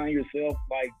you find yourself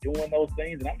like doing those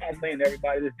things, and I'm not saying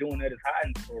everybody that's doing that is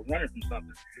hiding or running from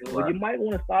something, but you might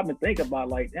want to stop and think about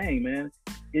like, dang, man,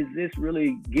 is this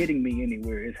really getting me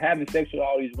anywhere? Is having sex with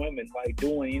all these women like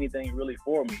doing anything really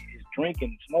for me? Is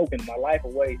drinking, smoking my life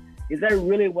away? Is that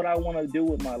really what I want to do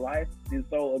with my life? And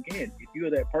so again, if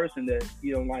you're that person that,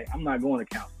 you know, like, I'm not going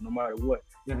to counseling no matter what,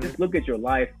 just look at your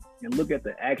life and look at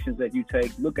the actions that you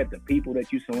take, look at the people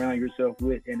that you surround yourself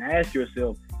with, and ask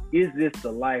yourself, is this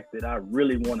the life that I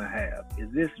really want to have?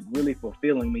 Is this really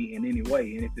fulfilling me in any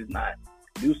way? And if it's not,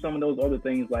 do some of those other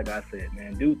things like I said,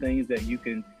 man. Do things that you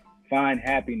can find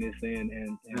happiness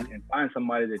in and find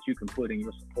somebody that you can put in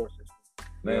your support system.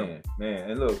 Man.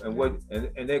 And look,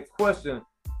 and that question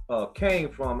came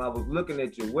from, I was looking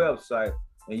at your website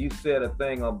and you said a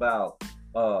thing about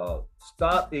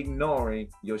stop ignoring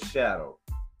your shadow.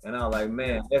 And I'm like,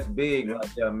 man, that's big right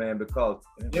there, man, because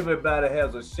everybody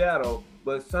has a shadow,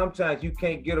 but sometimes you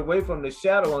can't get away from the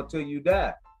shadow until you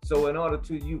die. So in order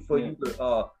to you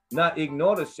to not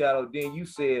ignore the shadow, then you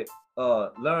said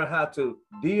learn how to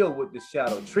deal with the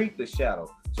shadow, treat the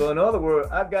shadow. So in other words,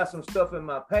 I got some stuff in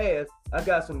my past. I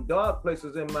got some dark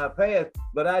places in my past,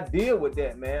 but I deal with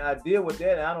that, man. I deal with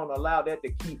that, and I don't allow that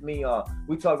to keep me.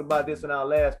 We talked about this in our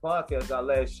last podcast, our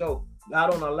last show. I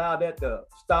don't allow that to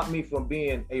stop me from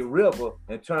being a river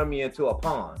and turn me into a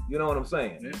pond. You know what I'm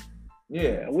saying?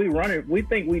 Yeah. We run it. We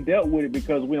think we dealt with it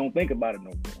because we don't think about it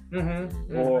no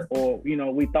more. Or you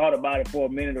know, we thought about it for a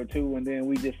minute or two, and then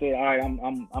we just said, all right,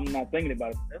 I'm not thinking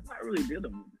about it. That's not really dealing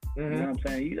with it. You know what I'm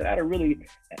saying? You got to really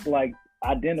like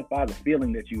identify the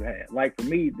feeling that you had. Like for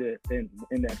me,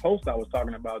 in that post I was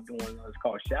talking about doing, it's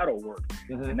called shadow work,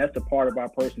 and that's the part of our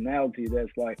personality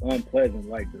that's like unpleasant.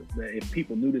 Like if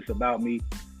people knew this about me,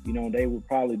 you know, they would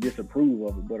probably disapprove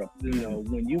of it. But you know,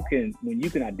 when you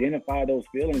can identify those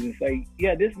feelings and say,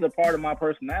 yeah, this is a part of my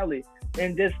personality,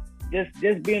 and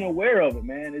just being aware of it,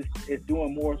 man, it's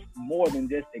doing more than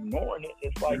just ignoring it.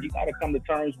 It's like you got to come to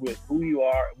terms with who you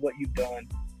are, what you've done,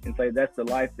 and say that's the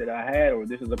life that I had, or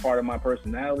this is a part of my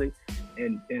personality,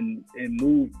 and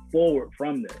move forward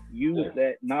from that. Use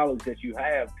that knowledge that you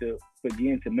have to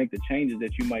begin to make the changes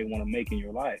that you might want to make in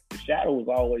your life. The shadow is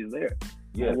always there.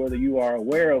 So whether you are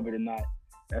aware of it or not,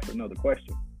 that's another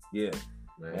question. Yeah.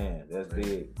 Man, that's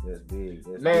big. That's big.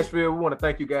 Nashville, we want to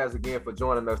thank you guys again for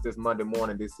joining us this Monday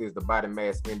morning. This is the Body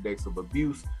Mass Index of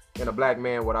Abuse in a Black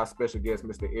Man with our special guest,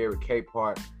 Mr. Eric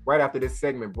Capehart. Right after this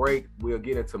segment break, we'll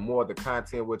get into more of the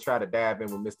content. We'll try to dive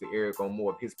in with Mr. Eric on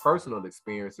more of his personal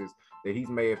experiences that he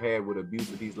may have had with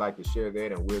abuse, if he's like to share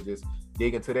that, and we'll just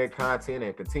dig into that content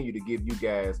and continue to give you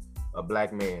guys a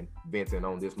Black man venting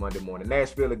on this Monday morning.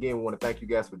 Nashville, again, we want to thank you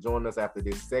guys for joining us. After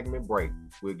this segment break,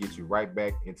 we'll get you right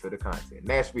back into the content.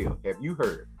 Nashville, have you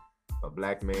heard a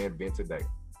Black man vent today?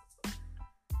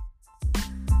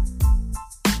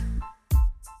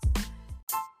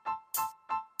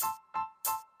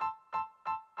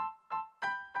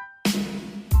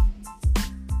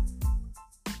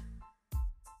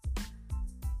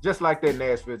 Just like that,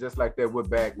 Nashville, just like that, we're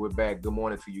back. Good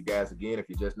morning to you guys again. If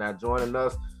you're just not joining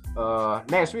us,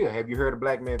 Nashville, have you heard of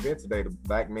Black Man Vent today? The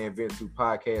Black Man Vent 2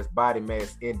 podcast, Body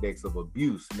Mass Index of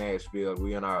Abuse, Nashville.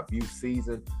 We're in our abuse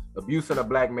season, abusing a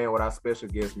Black man with our special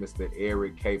guest, Mr.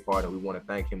 Eric Capehart, and we want to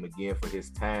thank him again for his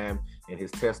time and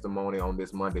his testimony on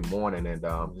this Monday morning. And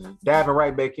diving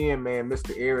right back in, man,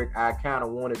 Mr. Eric, I kind of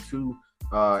wanted to,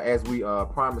 as we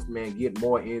promised, man, get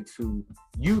more into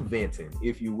you venting,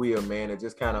 if you will, man, and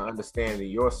just kind of understanding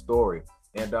your story.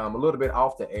 And a little bit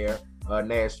off the air,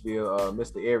 Nashville,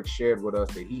 Mr. Eric shared with us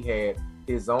that he had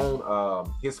his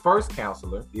own, his first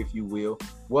counselor, if you will,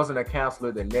 wasn't a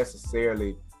counselor that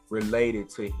necessarily related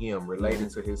to him, related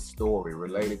to his story,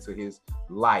 related to his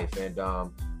life. And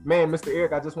man, Mr.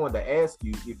 Eric, I just wanted to ask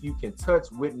you if you can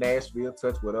touch with Nashville,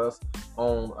 touch with us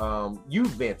on you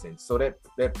venting. So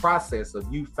that process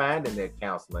of you finding that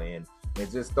counselor and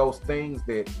and just those things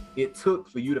that it took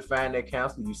for you to find that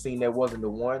counselor. You seen that wasn't the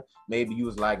one. Maybe you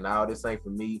was like, "No, this ain't for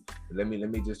me. Let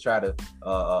me just try to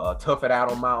tough it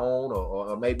out on my own,"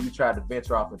 or maybe you tried to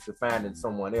venture off into finding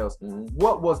someone else.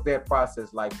 What was that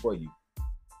process like for you?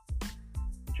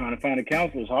 Trying to find a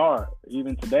counselor is hard,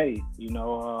 even today.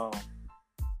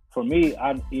 For me,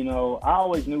 I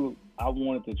always knew I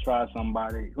wanted to try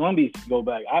somebody. Let me go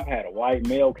back. I've had a white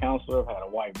male counselor. I've had a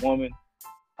white woman.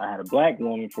 I had a black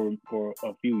woman for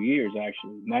a few years,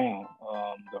 actually. Now,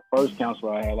 the first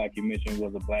counselor I had, like you mentioned,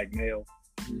 was a black male.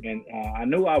 And I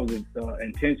knew I was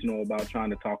intentional about trying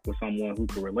to talk with someone who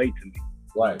could relate to me.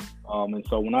 Right. And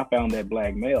so when I found that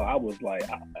black male, I was like,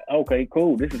 okay,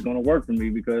 cool. This is going to work for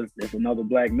me because it's another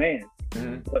black man.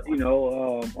 But,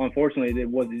 unfortunately,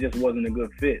 it just wasn't a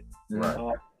good fit.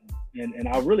 Right. And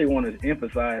I really want to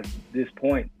emphasize this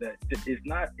point that it's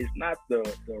not the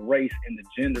race and the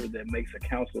gender that makes a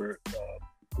counselor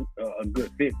a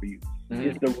good fit for you.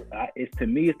 It's to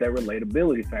me, it's that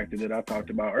relatability factor that I talked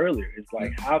about earlier. It's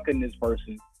like, how can this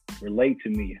person relate to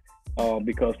me?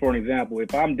 Because, for an example,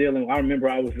 if I remember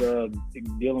I was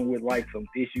dealing with like some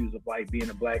issues of like being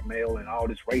a black male and all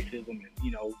this racism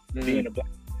and being a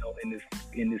black male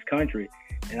in this country,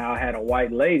 and I had a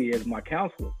white lady as my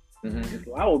counselor.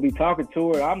 So I would be talking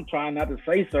to her. I'm trying not to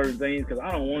say certain things because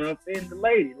I don't want to offend the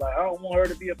lady. Like, I don't want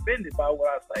her to be offended by what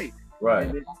I say. Right.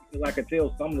 And then, I could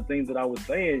tell some of the things that I was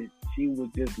saying, she was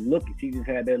just looking. She just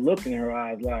had that look in her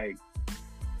eyes, like,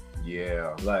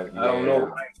 yeah, like I don't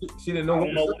know. She didn't know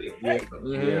what to say.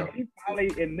 Yeah. She finally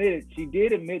admitted. She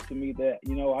did admit to me that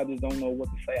I just don't know what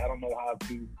to say. I don't know how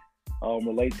to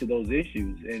relate to those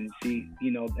issues. And she,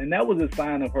 and that was a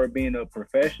sign of her being a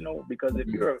professional, because if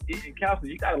you're in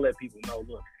counseling, you got to let people know,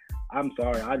 look, I'm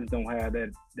sorry, I just don't have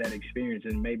that experience,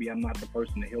 and maybe I'm not the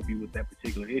person to help you with that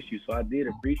particular issue. So I did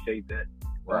appreciate that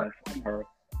from her.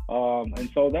 And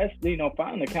so that's,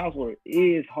 finding a counselor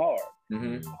is hard.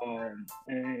 And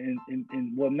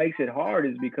what makes it hard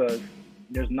is because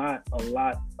there's not a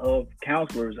lot of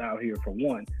counselors out here, for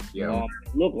one,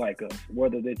 look like us,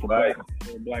 whether it's a black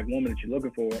or a black woman that you're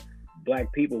looking for.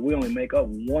 Black people, we only make up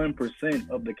 1%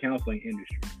 of the counseling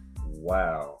industry.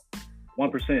 Wow.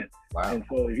 1%. Wow. And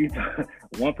so if you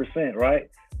 1%, right?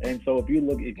 And so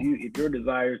if your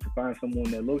desire is to find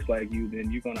someone that looks like you,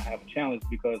 then you're going to have a challenge,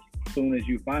 because as soon as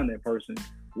you find that person,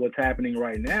 what's happening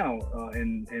right now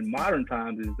in modern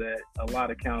times is that a lot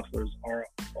of counselors are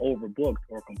overbooked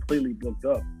or completely booked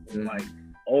up, like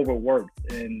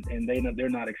overworked, and they're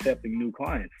not accepting new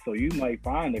clients. So you might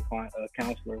find a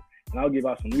counselor, and I'll give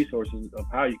out some resources of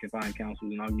how you can find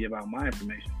counselors, and I'll give out my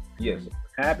information. Yes.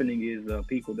 What's happening is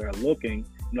people that are looking,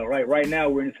 right now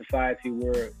we're in a society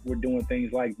where we're doing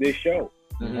things like this show.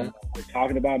 We're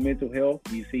talking about mental health.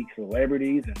 You see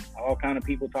celebrities and all kind of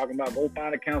people talking about, go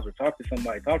find a counselor, talk to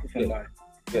somebody.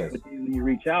 Yes. But when you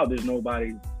reach out, there's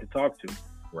nobody to talk to.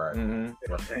 Right.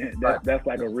 That's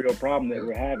like a real problem that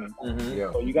we're having.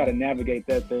 So you got to navigate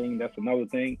that thing. That's another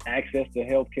thing. Access to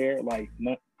healthcare. Like,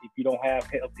 if you don't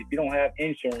have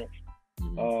insurance,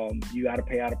 you got to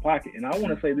pay out of pocket. And I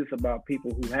want to say this about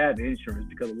people who have insurance,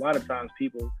 because a lot of times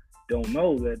people don't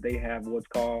know that they have what's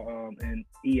called an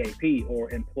EAP, or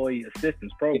Employee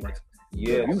Assistance Program.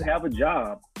 Yes. So you have a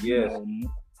job,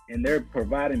 and they're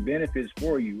providing benefits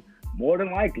for you. More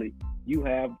than likely, you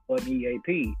have an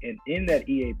EAP, and in that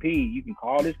EAP, you can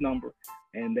call this number,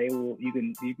 and you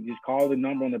can just call the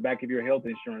number on the back of your health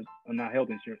insurance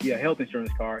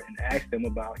card, and ask them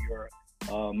about your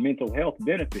mental health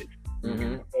benefits.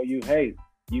 So you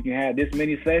can have this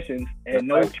many sessions at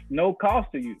no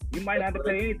cost to you. You might not have to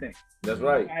pay anything. That's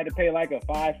right. You might have to pay like a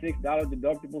 $5-6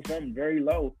 deductible, something very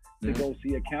low, to go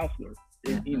see a counselor.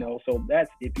 So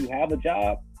that's, if you have a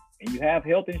job and you have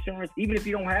health insurance, even if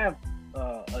you don't have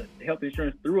a health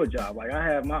insurance through a job, like I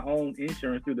have my own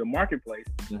insurance through the marketplace,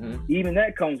 even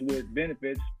that comes with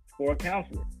benefits for a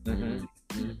counselor.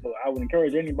 So I would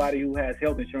encourage anybody who has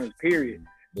health insurance, period,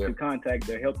 to contact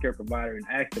their healthcare provider and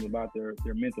ask them about their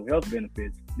mental health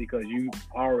benefits, because you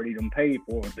already done paid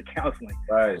for the counseling,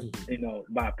 right?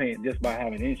 by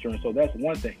having insurance. So that's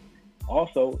one thing.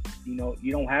 Also,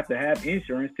 you don't have to have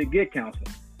insurance to get counseling.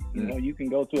 You can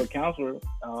go to a counselor.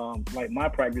 Like my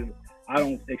practice, I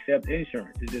don't accept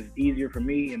insurance. It's just easier for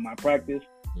me in my practice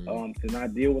to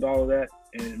not deal with all of that.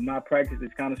 And in my practice,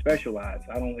 it's kind of specialized.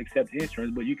 I don't accept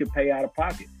insurance, but you can pay out of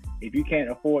pocket. If you can't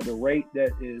afford the rate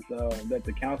that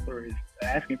the counselor is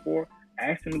asking for,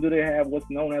 ask them, do they have what's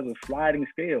known as a sliding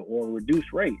scale or a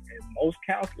reduced rate? And most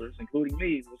counselors, including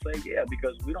me, will say, yeah,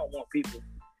 because we don't want people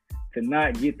to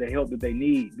not get the help that they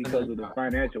need because of the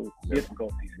financial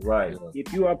difficulties. Right.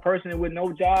 If you are a person with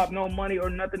no job, no money, or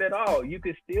nothing at all, you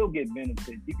can still get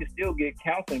benefits. You can still get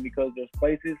counseling because there's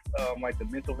places like the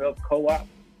Mental Health Co-op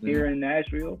here in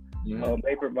Nashville.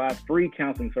 They provide free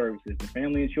counseling services, the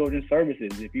Family and Children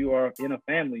Services. If you are in a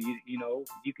family,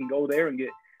 you can go there and get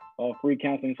free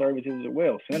counseling services as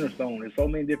well. Centerstone, there's so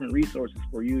many different resources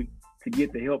for you to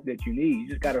get the help that you need. You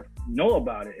just got to know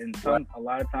about it. And a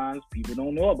lot of times people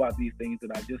don't know about these things that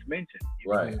I just mentioned.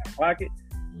 You can use your pocket,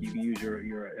 you can use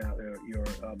your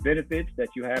benefits that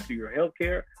you have through your health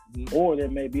care, or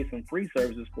there may be some free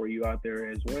services for you out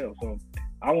there as well. So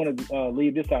I want to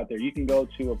leave this out there. You can go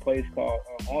to a place called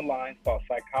online called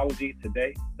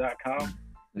psychologytoday.com.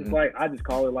 It's like, I just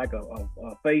call it like a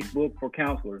Facebook for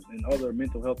counselors and other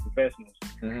mental health professionals.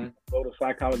 Go to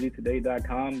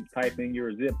psychologytoday.com, type in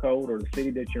your zip code or the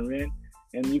city that you're in,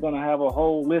 and you're going to have a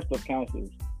whole list of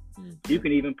counselors. You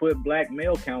can even put Black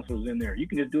male counselors in there. You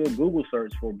can just do a Google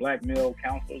search for Black male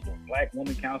counselors or Black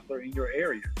woman counselor in your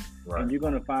area. And you're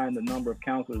going to find the number of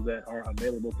counselors that are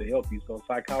available to help you. So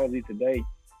Psychology Today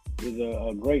is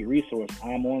a great resource.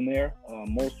 I'm on there.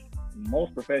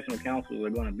 Most professional counselors are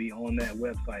going to be on that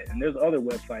website, and there's other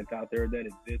websites out there that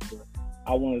exist.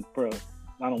 I don't want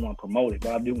to promote it,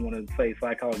 but I do want to say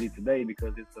Psychology Today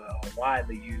because it's a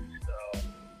widely used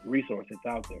resource that's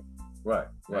out there. Right.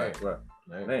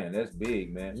 Man, that's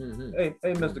big, man. Hey,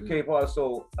 Mr. Capehart.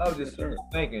 So I was just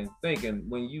thinking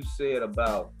when you said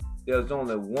about there's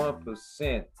only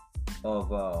 1%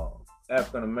 of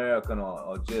African American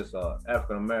or just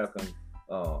African American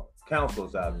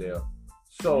counselors out there.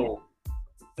 So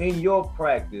in your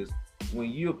practice,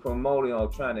 when you're promoting or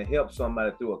trying to help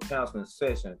somebody through a counseling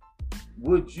session,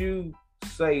 would you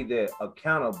say that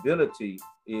accountability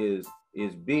is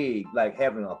big, like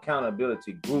having an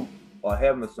accountability group or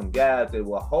having some guys that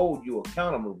will hold you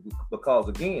accountable? Because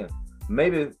again,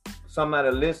 maybe somebody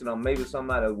listening or maybe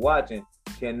somebody watching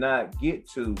cannot get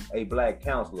to a Black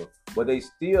counselor, but they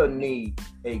still need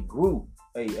a group,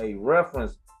 a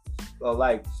reference,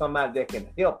 like somebody that can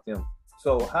help them.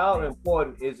 So how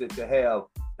important is it to have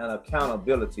an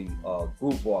accountability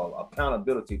group or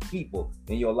accountability people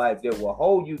in your life that will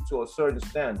hold you to a certain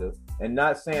standard, and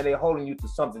not saying they're holding you to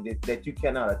something that you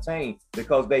cannot attain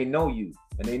because they know you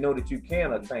and they know that you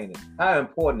can attain it? How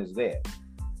important is that?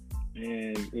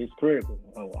 And it's critical.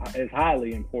 It's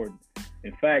highly important.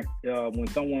 In fact, when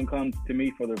someone comes to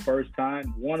me for the first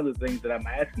time, one of the things that I'm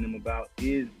asking them about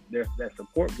is that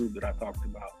support group that I talked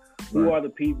about. Who are the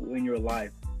people in your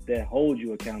life that hold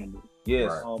you accountable?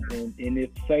 Yes. And if,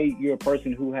 say, you're a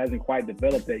person who hasn't quite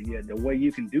developed that yet, the way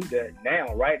you can do that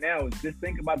right now is just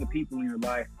think about the people in your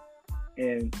life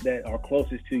and that are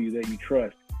closest to you that you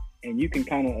trust. And you can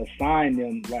kind of assign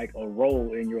them like a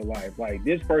role in your life. Like,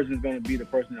 this person is going to be the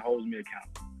person that holds me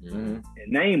accountable. And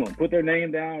name them, put their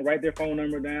name down, write their phone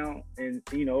number down. And,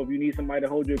 if you need somebody to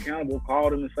hold you accountable, call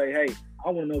them and say, hey, I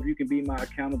want to know if you can be my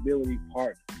accountability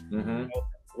partner.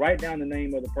 Write down the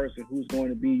name of the person who's going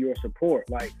to be your support,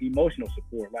 like emotional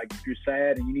support. Like if you're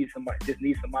sad and you need somebody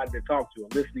to talk to, a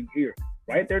listening ear.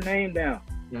 Write their name down,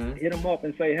 hit them up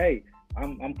and say, hey,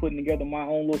 I'm putting together my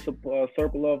own little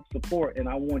circle of support, and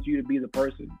I want you to be the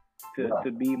person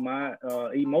to be my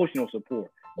emotional support,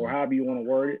 or however you want to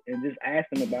word it, and just ask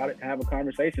them about it, have a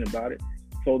conversation about it,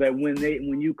 so that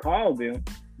when you call them,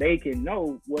 they can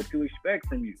know what to expect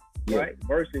from you. Right?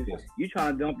 Versus you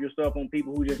trying to dump your stuff on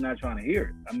people who just not trying to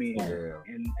hear it. I mean,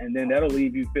 and then that'll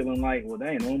leave you feeling like, well,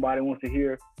 dang, no one wants to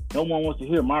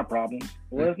hear my problems.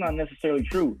 Well, that's not necessarily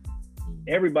true.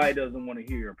 Everybody doesn't want to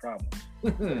hear your problems.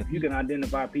 If you can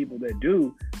identify people that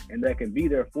do, and that can be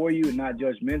there for you and not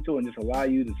judgmental, and just allow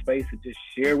you the space to just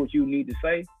share what you need to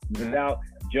say without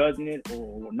judging it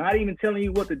or not even telling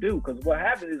you what to do. Because what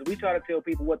happens is we try to tell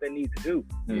people what they need to do.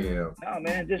 No,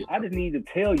 man, I just need to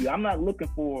tell you. I'm not looking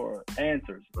for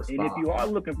answers. And if you are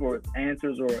looking for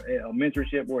answers or a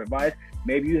mentorship or advice,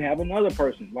 maybe you have another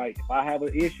person. Like if I have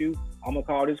an issue, I'm gonna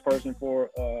call this person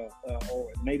for, or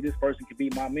maybe this person could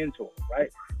be my mentor, right?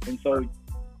 And so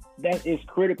that is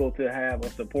critical to have a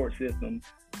support system.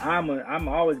 I'm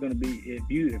always going to be, if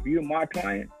you're my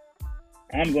client,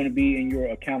 I'm going to be in your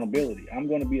accountability. I'm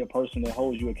going to be a person that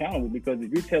holds you accountable, because if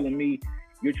you're telling me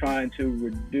you're trying to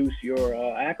reduce your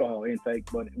alcohol intake,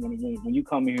 but when you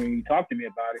come in here and you talk to me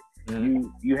about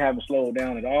it, you haven't slowed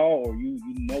down at all, or you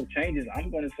know changes, I'm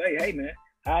going to say, hey man,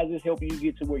 how is this helping you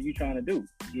get to what you're trying to do?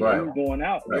 You're going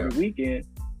out every weekend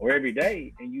or every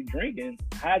day and you drinking,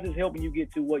 how is this helping you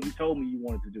get to what you told me you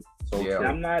wanted to do? So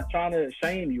I'm not trying to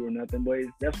shame you or nothing, but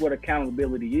that's what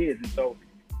accountability is. And so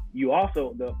you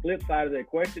also, the flip side of that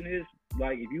question is,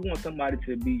 like if you want somebody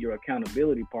to be your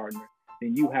accountability partner,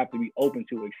 then you have to be open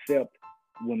to accept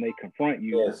when they confront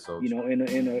you, you know, in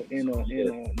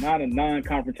a not a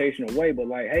non-confrontational way, but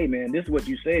like, hey man, this is what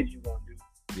you said you want to do.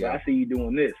 Yeah. I see you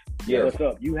doing this. Yeah. What's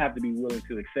up? You have to be willing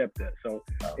to accept that. So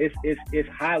it's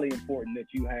highly important that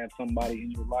you have somebody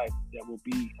in your life that will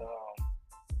be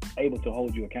able to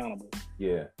hold you accountable.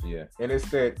 Yeah. And it's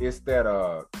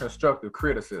that constructive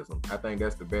criticism. I think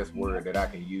that's the best word that I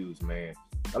can use, man.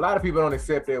 A lot of people don't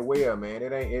accept that well, man.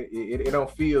 It don't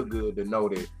feel good to know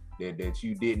that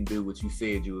you didn't do what you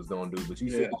said you was gonna do, but you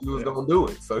said you was gonna do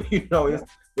it. So you know,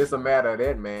 it's a matter of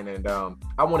that, man. And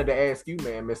I wanted to ask you,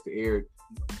 man, Mr. Eric,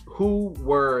 who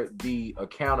were the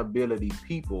accountability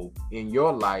people in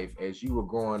your life as you were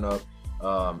growing up,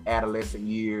 adolescent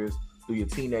years, through your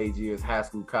teenage years, high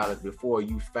school, college, before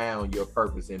you found your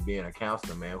purpose in being a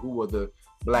counselor, man? Who were the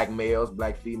black males,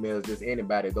 black females, just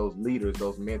anybody, those leaders,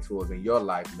 those mentors in your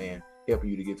life, man, helping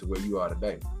you to get to where you are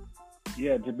today?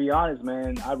 Yeah, to be honest,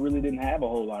 man, I really didn't have a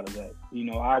whole lot of that. You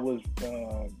know, I was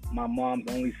my mom's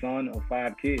only son of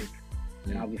 5 kids,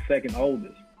 and I was the second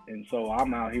oldest. And so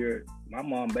I'm out here. My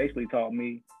mom basically taught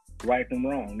me right from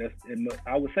wrong. And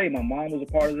I would say my mom was a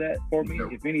part of that for me.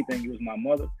 If anything, it was my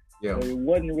mother. Yeah. But it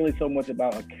wasn't really so much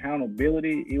about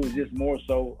accountability. It was just more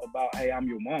so about, hey, I'm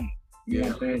your mama. You know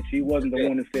what I'm saying? She wasn't the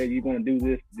one that said, you're going to do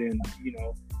this. Then, you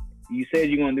know, you said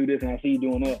you're going to do this, and I see you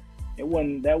doing that.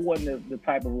 That wasn't the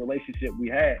type of relationship we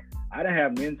had. I didn't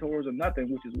have mentors or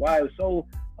nothing, which is why it was so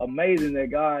amazing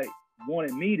that God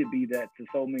wanted me to be that to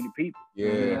so many people.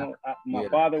 Yeah. You know, my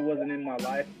father wasn't in my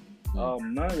life.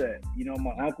 None of that. You know,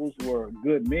 my uncles were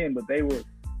good men, but they were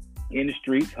in the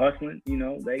streets hustling. You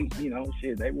know, they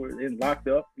were locked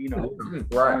up. You know,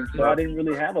 right. So I didn't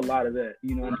really have a lot of that.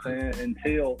 You know what I'm saying?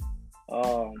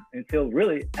 Until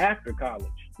really after college.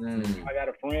 I got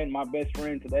a friend, my best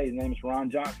friend today. His name is Ron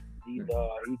Johnson. He's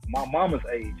my mama's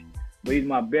age, but he's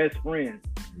my best friend,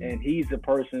 and he's the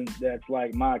person that's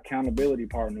like my accountability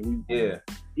partner.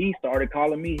 He started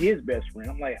calling me his best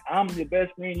friend. I'm like, I'm your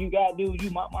best friend. You got, dude.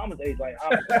 You my mama's age. Like,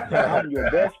 I'm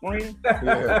your best friend.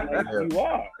 Like, you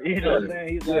are. You know what I'm saying?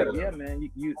 He's like, yeah, man.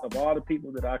 You of all the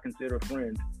people that I consider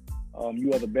friends,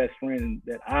 you are the best friend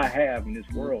that I have in this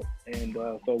world. And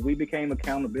so we became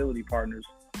accountability partners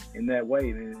in that way,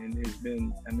 and it's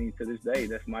been, I mean, to this day,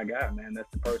 that's my guy, man. That's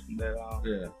the person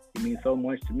that he means so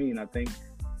much to me, and I think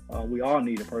we all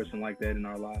need a person like that in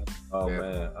our lives.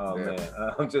 Man,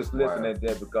 I'm just listening at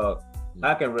that because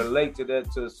I can relate to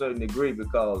that to a certain degree,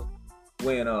 because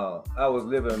when I was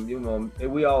living, you know,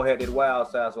 we all had that wild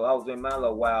side, so I was in my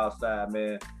little wild side,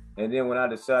 man. And then when I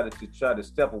decided to try to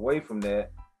step away from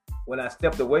that, when I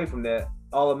stepped away from that,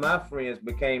 all of my friends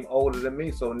became older than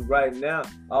me. So right now,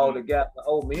 all the guys that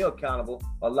hold me accountable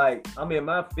are like, I'm in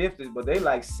my 50s, but they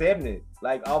like 70,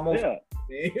 like almost,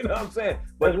 you know what I'm saying?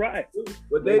 But, that's right.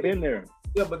 But they've been there.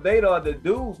 Yeah, but they are the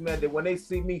dudes, man, that when they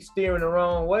see me steering the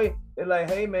wrong way, they're like,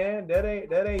 hey, man, that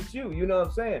ain't you. You know what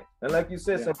I'm saying? And like you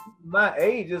said, so my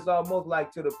age is almost like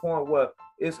to the point where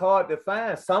it's hard to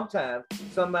find sometimes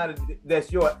somebody that's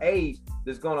your age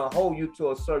that's gonna hold you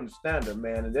to a certain standard,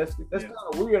 man. And that's kind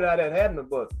of weird how that happened,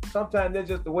 but sometimes that's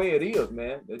just the way it is,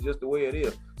 man. That's just the way it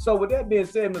is. So with that being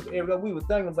said, Mr. Eric, we were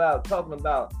talking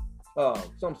about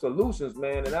some solutions,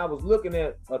 man. And I was looking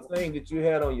at a thing that you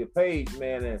had on your page,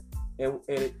 man, and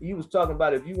you was talking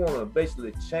about if you want to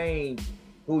basically change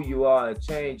who you are and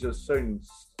change your certain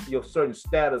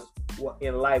status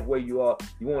in life where you are,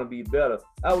 you want to be better.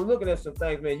 I was looking at some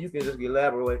things, man. You can just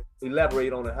elaborate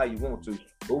on it how you want to.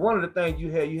 But one of the things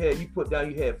you put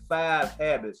down, you had 5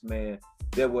 habits, man,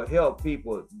 that will help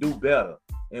people do better.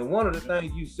 And one of the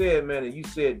things you said, man, and you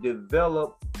said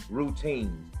develop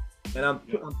routines. And I'm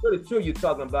pretty sure you're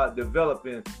talking about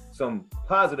developing some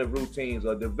positive routines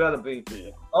or developing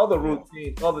other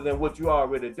routines other than what you're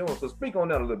already doing. So speak on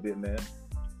that a little bit, man.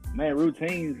 Man,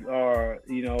 routines are,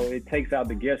 you know, it takes out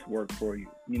the guesswork for you.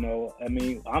 You know, I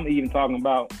mean, I'm even talking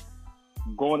about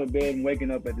going to bed and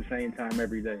waking up at the same time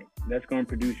every day. That's going to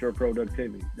produce your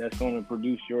productivity. That's going to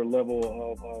produce your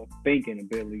level of thinking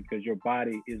ability because your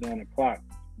body is on a clock.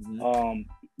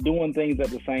 Doing things at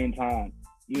the same time,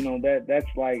 you know, that's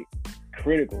like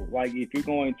critical. Like if you're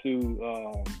going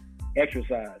to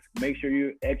exercise, make sure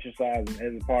you're exercising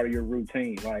as a part of your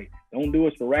routine. Like don't do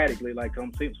it sporadically. Like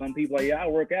some people like, I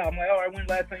work out. I'm like, all right, when's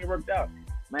the last time you worked out?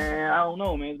 Man, I don't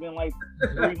know, man. It's been like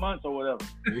 3 months or whatever.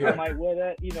 I'm like, well,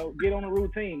 get on a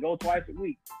routine. Go twice a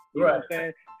week. You know what I'm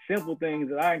saying? Simple things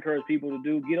that I encourage people to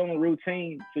do. Get on a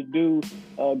routine to do,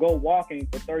 go walking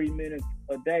for 30 minutes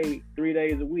a day, 3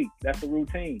 days a week. That's a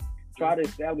routine. Try to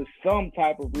establish some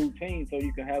type of routine so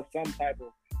you can have some type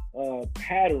of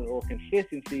pattern or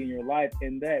consistency in your life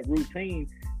in that routine,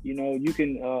 you know, you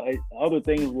can other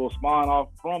things will spawn off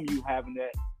from you having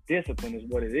that discipline is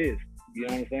what it is. You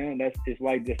know what I'm saying? That's just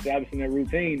like establishing that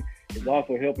routine is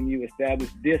also helping you establish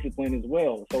discipline as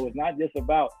well. So it's not just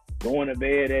about going to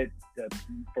bed at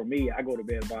for me, I go to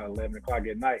bed about 11 o'clock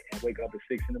at night and wake up at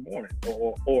 6 in the morning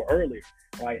or earlier.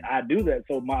 Like I do that.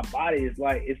 So my body is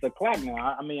like, it's a clock now.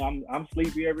 I mean, I'm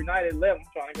sleepy every night at 11. I'm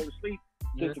trying to go to sleep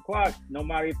 6 o'clock. No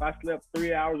matter if I slept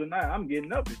 3 hours a night, I'm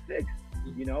getting up at 6,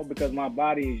 you know, because my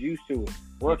body is used to it.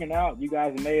 Working out, you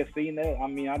guys may have seen that. I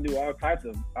mean, I do all types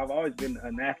of, I've always been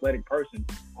an athletic person.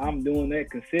 I'm doing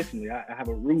that consistently. I have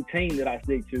a routine that I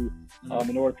stick to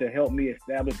in order to help me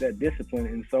establish that discipline.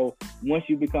 And so once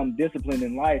you become disciplined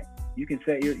in life, you can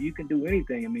you can do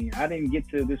anything. I mean, I didn't get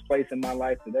to this place in my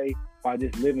life today by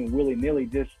just living willy-nilly,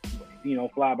 just, you know,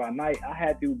 fly by night. I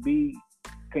had to be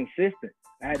consistent.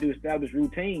 I had to establish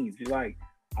routines. Like,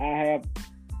 I have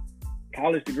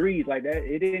college degrees like that.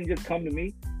 It didn't just come to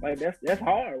me. Like, that's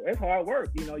hard. That's hard work.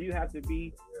 You know, you have to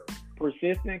be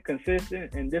persistent,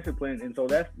 consistent, and disciplined. And so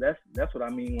that's what I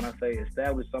mean when I say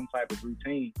establish some type of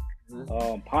routine,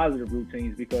 positive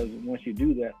routines, because once you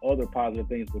do that, other positive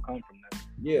things will come from that.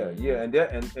 Yeah, and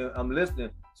I'm listening.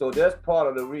 So that's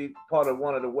part of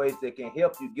one of the ways that can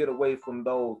help you get away from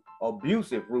those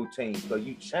abusive routines. So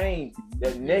you change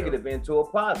that negative into a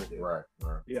positive. Right.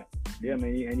 Yeah, man.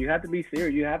 And you have to be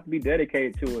serious. You have to be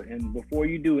dedicated to it. And before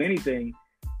you do anything,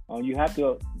 you have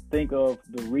to think of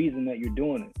the reason that you're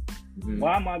doing it.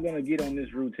 Why am I going to get on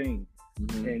this routine?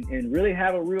 And really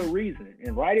have a real reason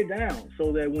and write it down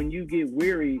so that when you get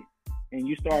weary and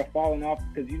you start falling off,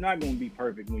 because you're not going to be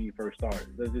perfect when you first start.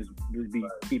 Let's just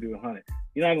keep it 100.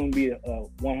 You're not going to be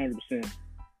 100%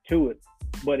 to it.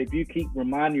 But if you keep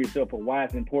reminding yourself of why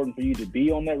it's important for you to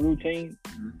be on that routine,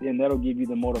 then that'll give you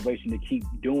the motivation to keep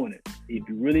doing it. If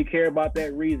you really care about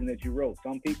that reason that you wrote.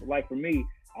 Some people, like for me,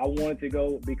 I wanted to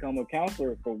go become a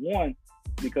counselor for one,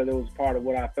 because it was part of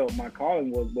what I felt my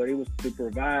calling was, but it was to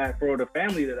provide for the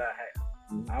family that I have.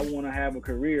 I want to have a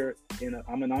career,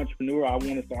 I'm an entrepreneur. I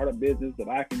want to start a business that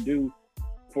I can do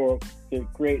to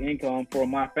create income for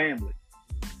my family.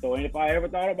 So, and if I ever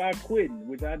thought about quitting,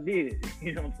 which I did,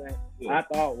 you know what I'm saying? Yeah. I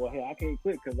thought, well, hey, I can't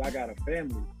quit because I got a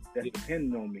family that's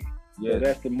depending on me. So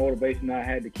that's the motivation I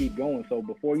had to keep going. So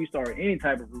before you start any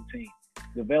type of routine,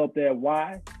 develop that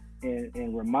why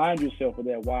and remind yourself of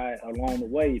that why along the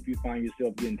way if you find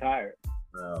yourself getting tired.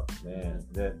 Oh man,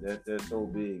 that's so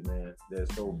big, man.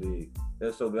 That's so big.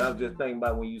 That's so big. I was just thinking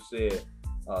about when you said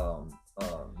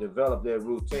develop that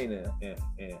routine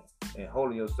and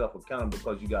holding yourself accountable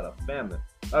because you got a family.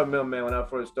 I remember, man, when I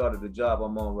first started the job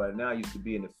I'm on right now, I used to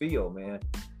be in the field, man.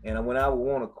 And when I would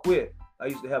want to quit, I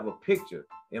used to have a picture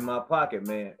in my pocket,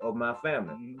 man, of my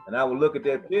family. And I would look at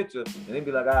that picture and they'd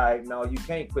be like, all right, no, you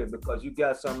can't quit because you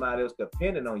got somebody else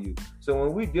depending on you. So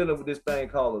when we're dealing with this thing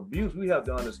called abuse, we have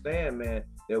to understand, man,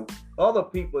 that other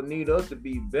people need us to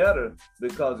be better,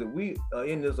 because if we are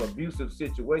in this abusive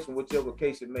situation, whichever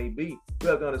case it may be, we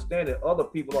have to understand that other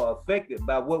people are affected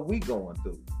by what we're going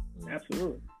through.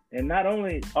 Absolutely. And not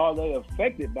only are they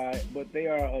affected by it, but they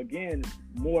are, again,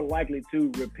 more likely to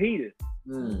repeat it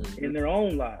in their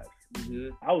own lives.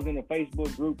 I was in a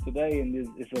Facebook group today, and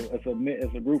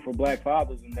it's a group for Black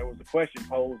fathers, and there was a question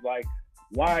posed like,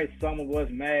 why some of us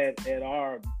mad at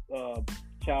our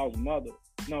child's mother?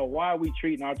 No, why are we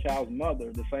treating our child's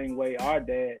mother the same way our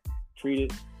dad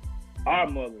treated our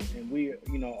mother? And we,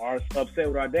 you know, are upset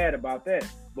with our dad about that,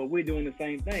 but we're doing the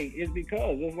same thing. It's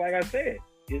because, it's like I said,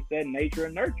 it's that nature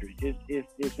and nurture.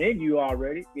 It's in you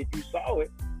already. If you saw it,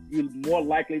 you're more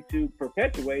likely to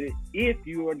perpetuate it if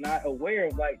you are not aware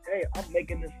of, like, hey, I'm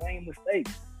making the same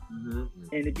mistakes. And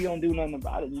if you don't do nothing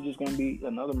about it, you're just going to be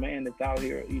another man that's out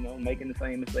here, you know, making the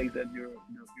same mistakes that your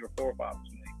forefathers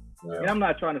made. And I'm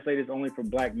not trying to say this only for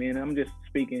Black men. I'm just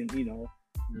speaking, you know,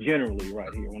 generally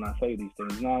right here when I say these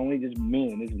things. It's not only just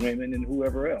men, it's women and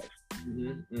whoever else.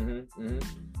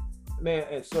 Man,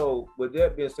 and so with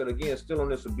that being said, again, still on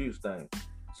this abuse thing.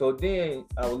 So then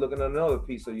I was looking at another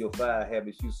piece of your 5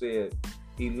 habits. You said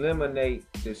eliminate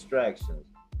distractions.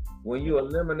 When you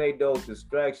eliminate those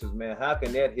distractions, man, how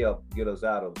can that help get us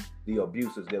out of the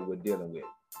abuses that we're dealing with?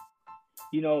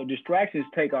 You know, distractions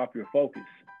take off your focus.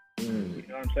 You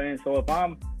know what I'm saying? So if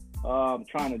I'm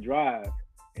trying to drive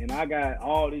and I got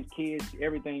all these kids,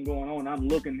 everything going on, I'm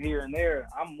looking here and there,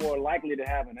 I'm more likely to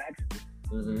have an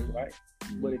accident, right?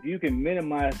 But if you can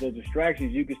minimize those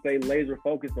distractions, you can stay laser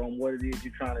focused on what it is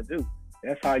you're trying to do.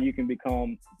 That's how you can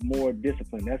become more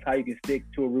disciplined. That's how you can stick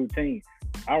to a routine.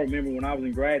 I remember when I was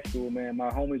in grad school, man, my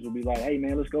homies would be like, hey,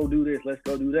 man, let's go do this. Let's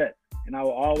go do that. And I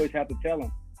would always have to tell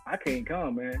them, I can't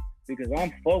come, man, because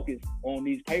I'm focused on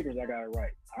these papers I gotta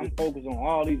write. I'm focused on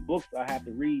all these books I have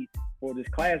to read for this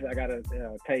class I gotta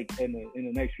take in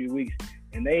the next few weeks.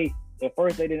 And they, at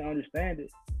first, they didn't understand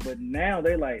it, but now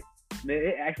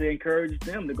it actually encouraged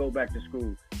them to go back to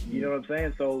school. You know what I'm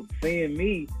saying? So seeing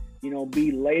me,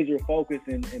 be laser focused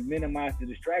and minimize the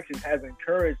distractions has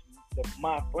encouraged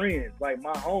my friends, like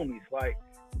my homies, like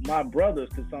my brothers,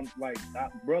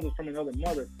 brothers from another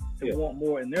mother, to want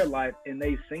more in their life, and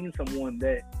they've seen someone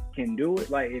that can do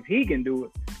it. Like, if he can do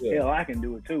it, hell, I can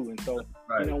do it too. And so,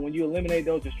 when you eliminate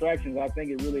those distractions, I think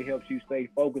it really helps you stay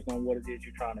focused on what it is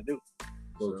you're trying to do.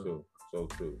 So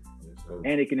true.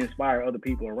 And it can inspire other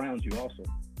people around you also.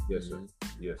 Yes, sir.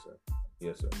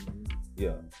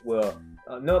 Yeah. Well,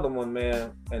 another one,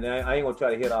 man, and I ain't gonna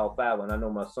try to hit all 5, and I know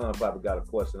my son probably got a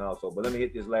question also, but let me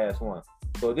hit this last one.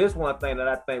 So this one thing that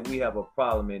I think we have a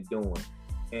problem in doing,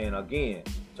 and again,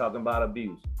 talking about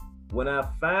abuse. When I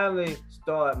finally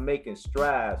start making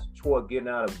strides toward getting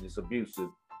out of this abusive,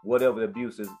 whatever the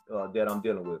abuse is that I'm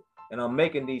dealing with, and I'm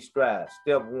making these strides,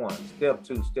 step 1, step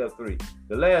 2, step 3.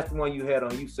 The last one you had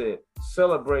on, you said,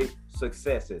 celebrate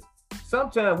successes.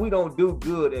 Sometimes we don't do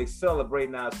good at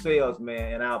celebrating ourselves,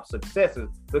 man, and our successes,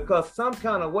 because some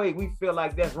kind of way we feel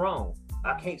like that's wrong.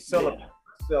 I can't celebrate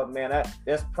myself, man.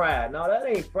 That's pride. No, that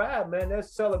ain't pride, man.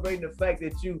 That's celebrating the fact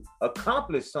that you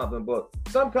accomplished something. But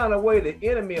some kind of way the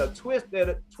enemy will twist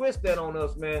that on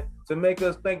us, man, to make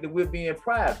us think that we're being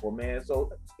prideful, man. So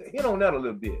hit on that a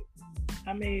little bit.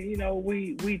 I mean,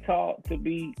 we taught to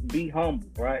be humble,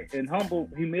 right? And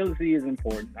humility is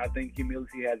important. I think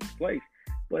humility has its place.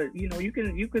 But you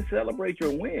can celebrate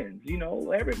your wins.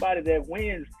 Everybody that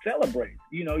wins celebrates.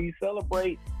 You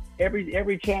celebrate.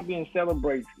 Every champion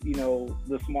celebrates.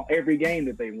 Every game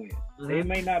that they win. Mm-hmm. They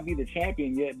may not be the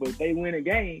champion yet, but if they win a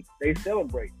game, they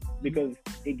celebrate because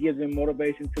it gives them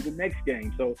motivation to the next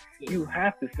game. So you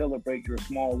have to celebrate your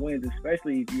small wins,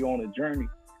 especially if you're on a journey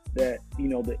that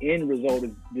the end result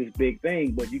is this big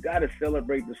thing. But you got to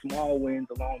celebrate the small wins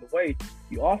along the way.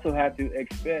 You also have to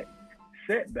expect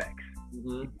setbacks.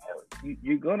 Mm-hmm.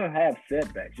 You're gonna have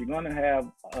setbacks. You're gonna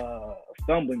have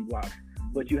stumbling blocks,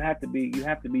 but you have to be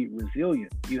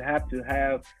resilient. You have to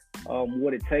have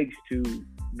what it takes to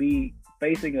be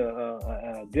facing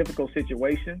a difficult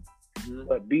situation,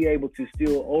 but be able to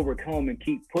still overcome and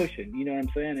keep pushing. You know what I'm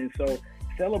saying? And so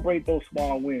celebrate those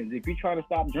small wins. If you're trying to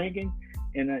stop drinking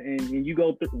and you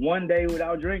go through one day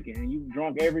without drinking and you've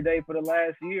drunk every day for the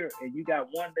last year and you got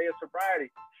one day of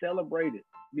sobriety, celebrate it.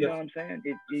 You know what I'm saying?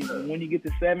 When you get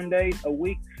to 7 days, a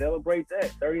week, celebrate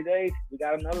that. 30 days, we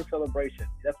got another celebration.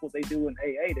 That's what they do in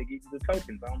AA. They give you the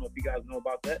tokens. I don't know if you guys know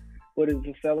about that, but it's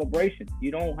a celebration.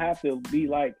 You don't have to be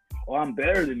like, oh, I'm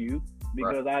better than you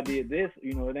because I did this.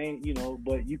 It ain't,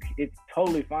 but it's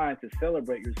totally fine to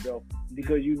celebrate yourself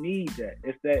because you need that.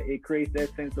 It creates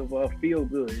that sense of feel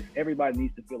good. Everybody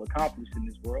needs to feel accomplished in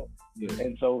this world. Yeah.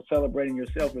 And so celebrating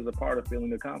yourself is a part of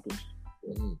feeling accomplished.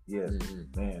 Mm-hmm. Yes,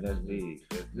 man, that's big.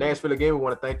 Nashville, again, we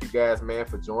want to thank you guys, man,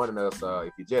 for joining us.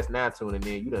 If you're just now tuning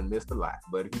in, you done missed a lot.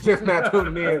 But if you're just now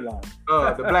tuning in,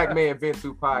 the Black Man Vent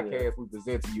To podcast, we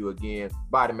present to you again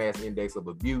Body Mass Index of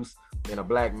Abuse and a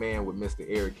Black Man with Mr.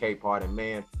 Eric Capehart. And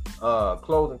man,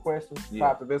 closing questions,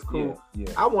 Papa, that's cool. Yeah.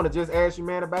 I want to just ask you,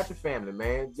 man, about your family,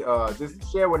 man.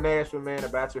 Just share with Nashville, man,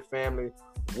 about your family.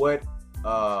 What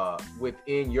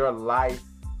within your life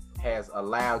has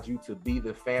allowed you to be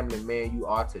the family man you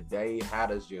are today? How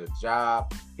does your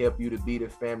job help you to be the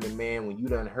family man? When you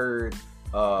done heard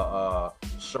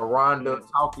Sharonda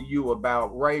talk to you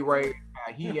about Ray,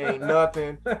 how he ain't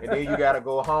nothing, and then you got to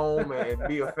go home and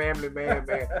be a family man.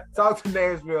 Talk to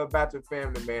Nashville about your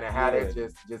family, man, and how that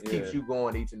just keeps you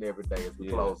going each and every day as we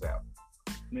close out.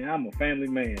 Man, I'm a family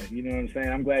man. You know what I'm saying?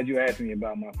 I'm glad you asked me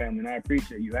about my family, and I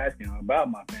appreciate you asking about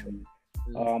my family.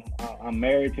 I'm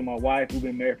married to my wife. We've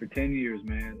been married for 10 years,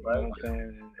 man. You know what I'm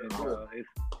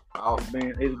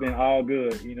saying? It's been all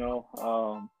good,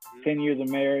 10 years of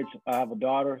marriage. I have a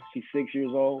daughter, she's 6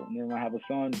 years old, and then I have a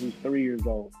son who's 3 years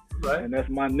old. Right. And that's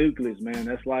my nucleus, man.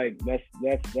 That's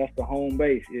the home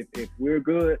base. If we're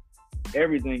good,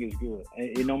 everything is good.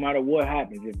 And no matter what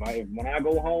happens, when I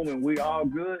go home and we all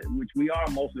good, which we are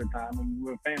most of the time, and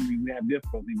we're a family, we have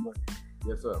difficulty, but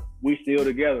yes, sir. We still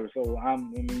together, so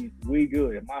we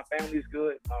good. If my family's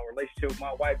good, my relationship with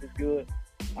my wife is good,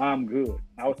 I'm good.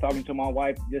 I was talking to my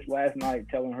wife just last night,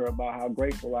 telling her about how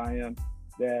grateful I am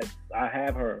that I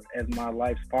have her as my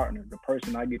life's partner, the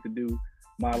person I get to do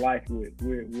my life with.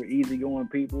 We're easygoing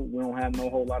people. We don't have no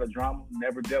whole lot of drama.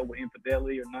 Never dealt with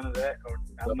infidelity or none of that.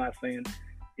 I'm not saying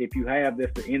if you have,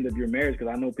 that's the end of your marriage,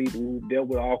 because I know people who dealt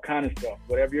with all kind of stuff.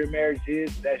 Whatever your marriage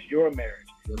is, that's your marriage.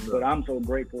 But I'm so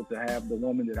grateful to have the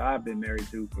woman that I've been married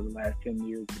to for the last 10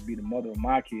 years to be the mother of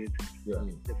my kids. Yeah.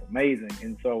 It's amazing.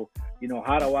 And so, you know,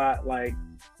 how do I like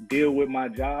deal with my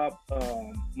job?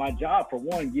 My job, for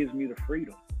one, gives me the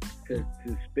freedom to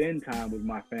spend time with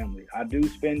my family. I do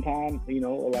spend time, you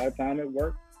know, a lot of time at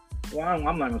work. Well,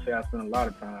 I'm not gonna say I spend a lot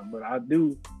of time, but I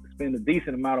do spend a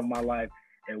decent amount of my life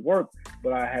at work.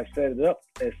 But I have set it up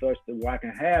as such that where I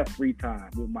can have free time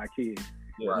with my kids.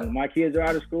 Right. When my kids are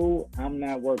out of school, I'm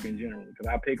not working generally because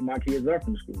I pick my kids up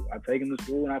from school. I take them to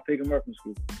school and I pick them up from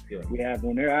school. Yeah.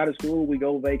 When they're out of school, we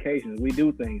go vacations, we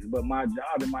do things. But my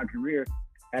job and my career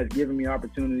has given me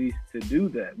opportunities to do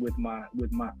that with my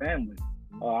family.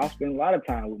 I spend a lot of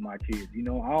time with my kids. You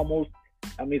know,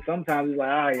 sometimes it's like,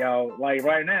 all right, y'all, like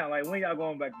right now, like when y'all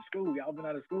going back to school? Y'all been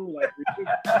out of school like 3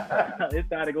 weeks. It's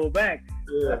time to go back.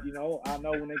 Yeah. But, you know, I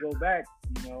know when they go back,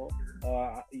 you know,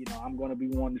 I'm going to be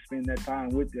wanting to spend that time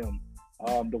with them.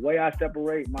 The way I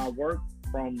separate my work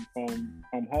from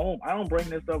home, I don't bring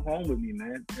that stuff home with me,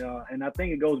 man. And I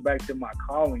think it goes back to my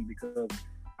calling because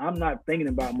I'm not thinking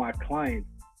about my clients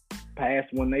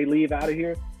past when they leave out of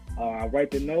here. I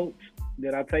write the notes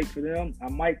that I take for them. I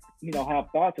might, you know, have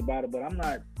thoughts about it, but I'm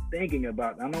not thinking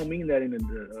about it. I don't mean that in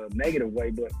a negative way,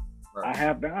 but right. I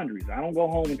have boundaries. I don't go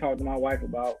home and talk to my wife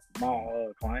about my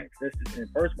clients. And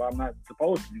first of all, I'm not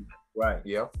supposed to do that. Right.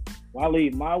 Yeah. I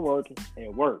leave my work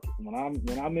at work. When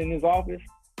I'm in this office,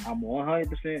 I'm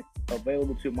 100%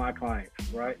 available to my clients.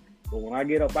 Right. But when I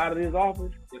get up out of this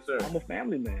office, yes, sir. I'm a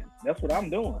family man. That's what I'm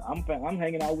doing. I'm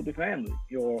hanging out with the family,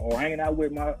 or hanging out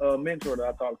with my mentor that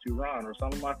I talk to, Ron, or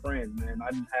some of my friends. Man,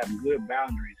 I just have good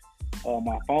boundaries.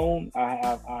 My phone,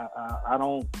 I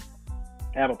don't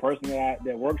have a person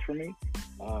that works for me.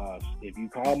 If you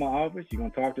call my office, you're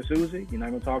gonna talk to Susie. You're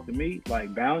not gonna talk to me.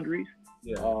 Like boundaries.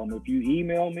 Yeah. If you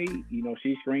email me, you know,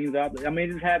 she screens out. Just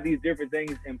have these different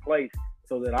things in place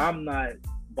so that I'm not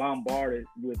bombarded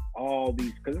with all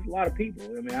these, because there's a lot of people.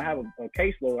 I have a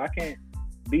caseload. I can't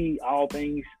be all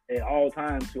things at all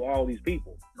times to all these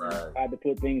people. Right. I have to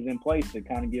put things in place to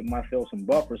kind of give myself some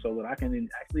buffer so that I can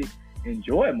actually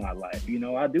enjoy my life. You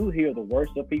know, I do hear the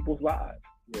worst of people's lives.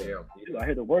 Yeah. I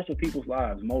hear the worst of people's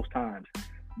lives most times,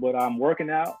 but I'm working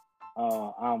out.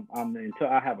 I'm until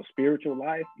I have a spiritual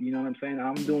life. You know what I'm saying?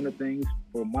 I'm doing the things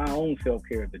for my own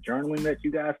self-care. The journaling that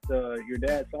you guys, your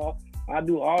dad saw, I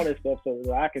do all this stuff so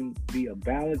that I can be a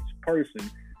balanced person,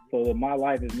 so that my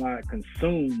life is not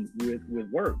consumed with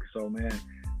work. So, man,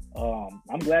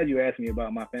 I'm glad you asked me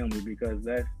about my family, because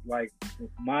that's like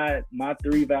my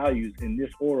 3 values in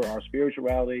this order are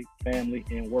spirituality, family,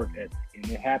 and work ethic, and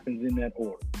it happens in that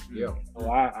order. Yeah. So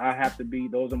I have to be,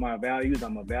 those are my values.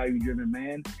 I'm a value-driven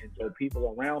man, and so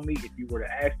people around me, if you were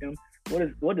to ask them,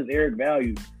 what does Eric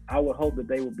value? I would hope that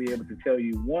they would be able to tell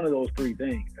you one of those 3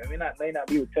 things. I mean, may not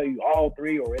be able to tell you all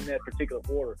 3 or in that particular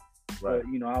order, right. But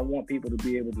you know, I want people to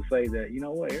be able to say that, you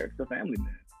know what, Eric's a family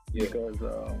man, because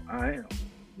I am.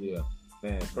 Yeah,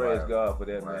 man. Praise God for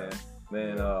that, man.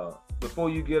 Man, before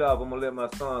you get off, I'm gonna let my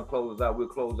son close out. We'll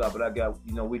close out, but I got,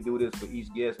 you know, we do this for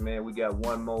each guest, man. We got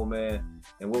one more, man,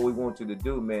 and what we want you to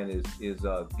do, man, is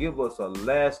give us a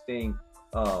lasting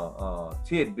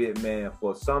tidbit, man,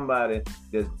 for somebody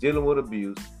that's dealing with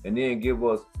abuse, and then give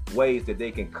us ways that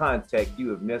they can contact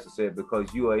you if necessary,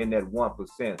 because you are in that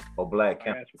 1% of Black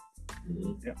County.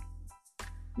 Mm-hmm. Yeah.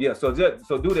 Yeah, so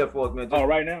do that for us, man.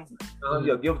 Right now?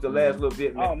 Yeah, give us the last little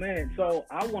bit, man. Oh, man, so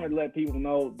I want to let people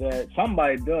know that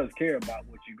somebody does care about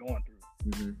what you're going through.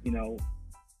 Mm-hmm. You know,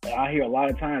 I hear a lot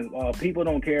of times, people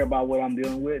don't care about what I'm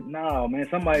dealing with. No, man,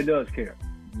 somebody does care,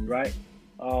 right?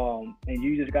 And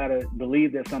you just got to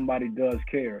believe that somebody does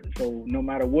care. So no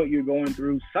matter what you're going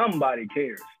through, somebody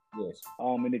cares. Yes.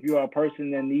 And if you are a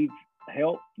person that needs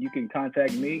help, you can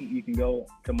contact me. You can go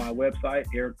to my website,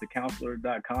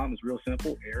 ericthecounselor.com. It's real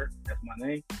simple. Eric, that's my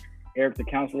name.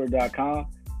 ericthecounselor.com.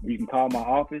 You can call my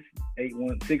office,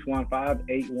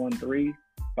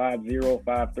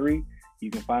 615-813-5053.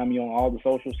 You can find me on all the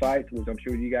social sites, which I'm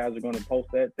sure you guys are going to post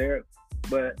that there.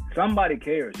 But somebody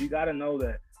cares. You got to know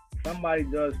that somebody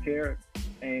does care,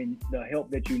 and the help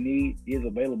that you need is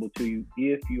available to you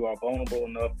if you are vulnerable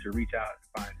enough to reach out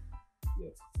and find it.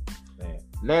 Yes. Man.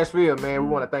 Nashville, man, we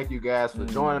want to thank you guys for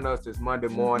joining us this Monday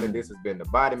morning. This has been the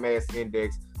Body Mass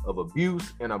Index of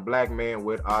Abuse in a Black Man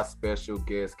with our special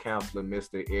guest counselor,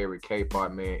 Mr. Eric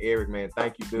Capehart, man. Eric, man,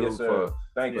 thank you, dude, for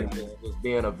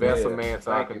being a vessel, man,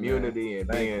 to our community and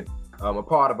being a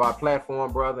part of our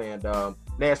platform, brother. And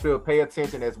Nashville, pay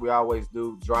attention, as we always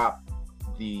do. Drop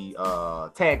the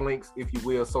tag links, if you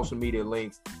will, social media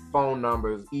links phone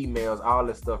numbers, emails, all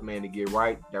this stuff, man, to get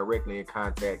right directly in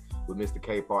contact with Mr.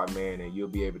 Capehart, man, and you'll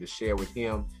be able to share with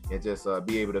him and just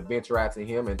be able to venture out to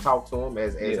him and talk to him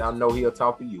as I know he'll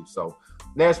talk to you. So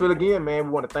Nashville again, man,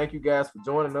 we want to thank you guys for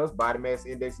joining us. Body Mass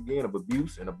Index again of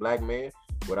Abuse and a Black Man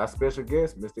with our special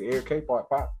guest, Mr. Eric Capehart.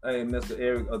 Pop. Hey, Mr.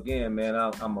 Eric, again, man,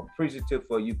 I'm appreciative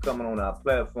for you coming on our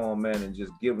platform, man, and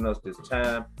just giving us this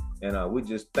time. And we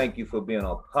just thank you for being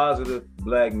a positive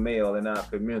Black male in our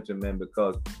community, man,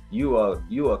 because you are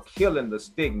killing the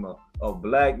stigma of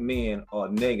Black men are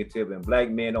negative and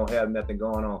Black men don't have nothing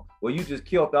going on. Well, you just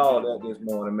killed all that this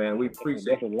morning, man. We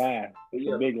appreciate it. That's a lie.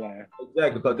 It's a big lie.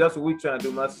 Exactly, because that's what we're trying to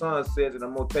do. My son says, and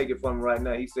I'm going to take it from him right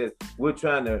now. He says, we're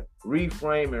trying to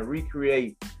reframe and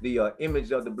recreate the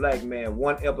image of the Black man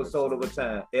one episode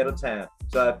at a time.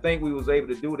 So I think we was able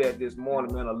to do that this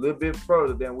morning, man, a little bit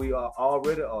further than we are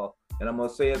already are. And I'm going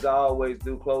to say, as I always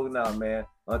do, closing out, man.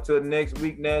 Until next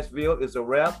week, Nashville, it's a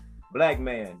wrap. Black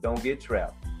man, don't get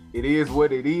trapped. It is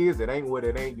what it is. It ain't what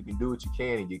it ain't. You can do what you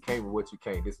can, and you can't with what you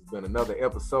can't. This has been another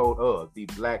episode of The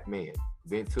Black Man.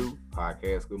 Vent 2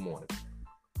 Podcast. Good morning.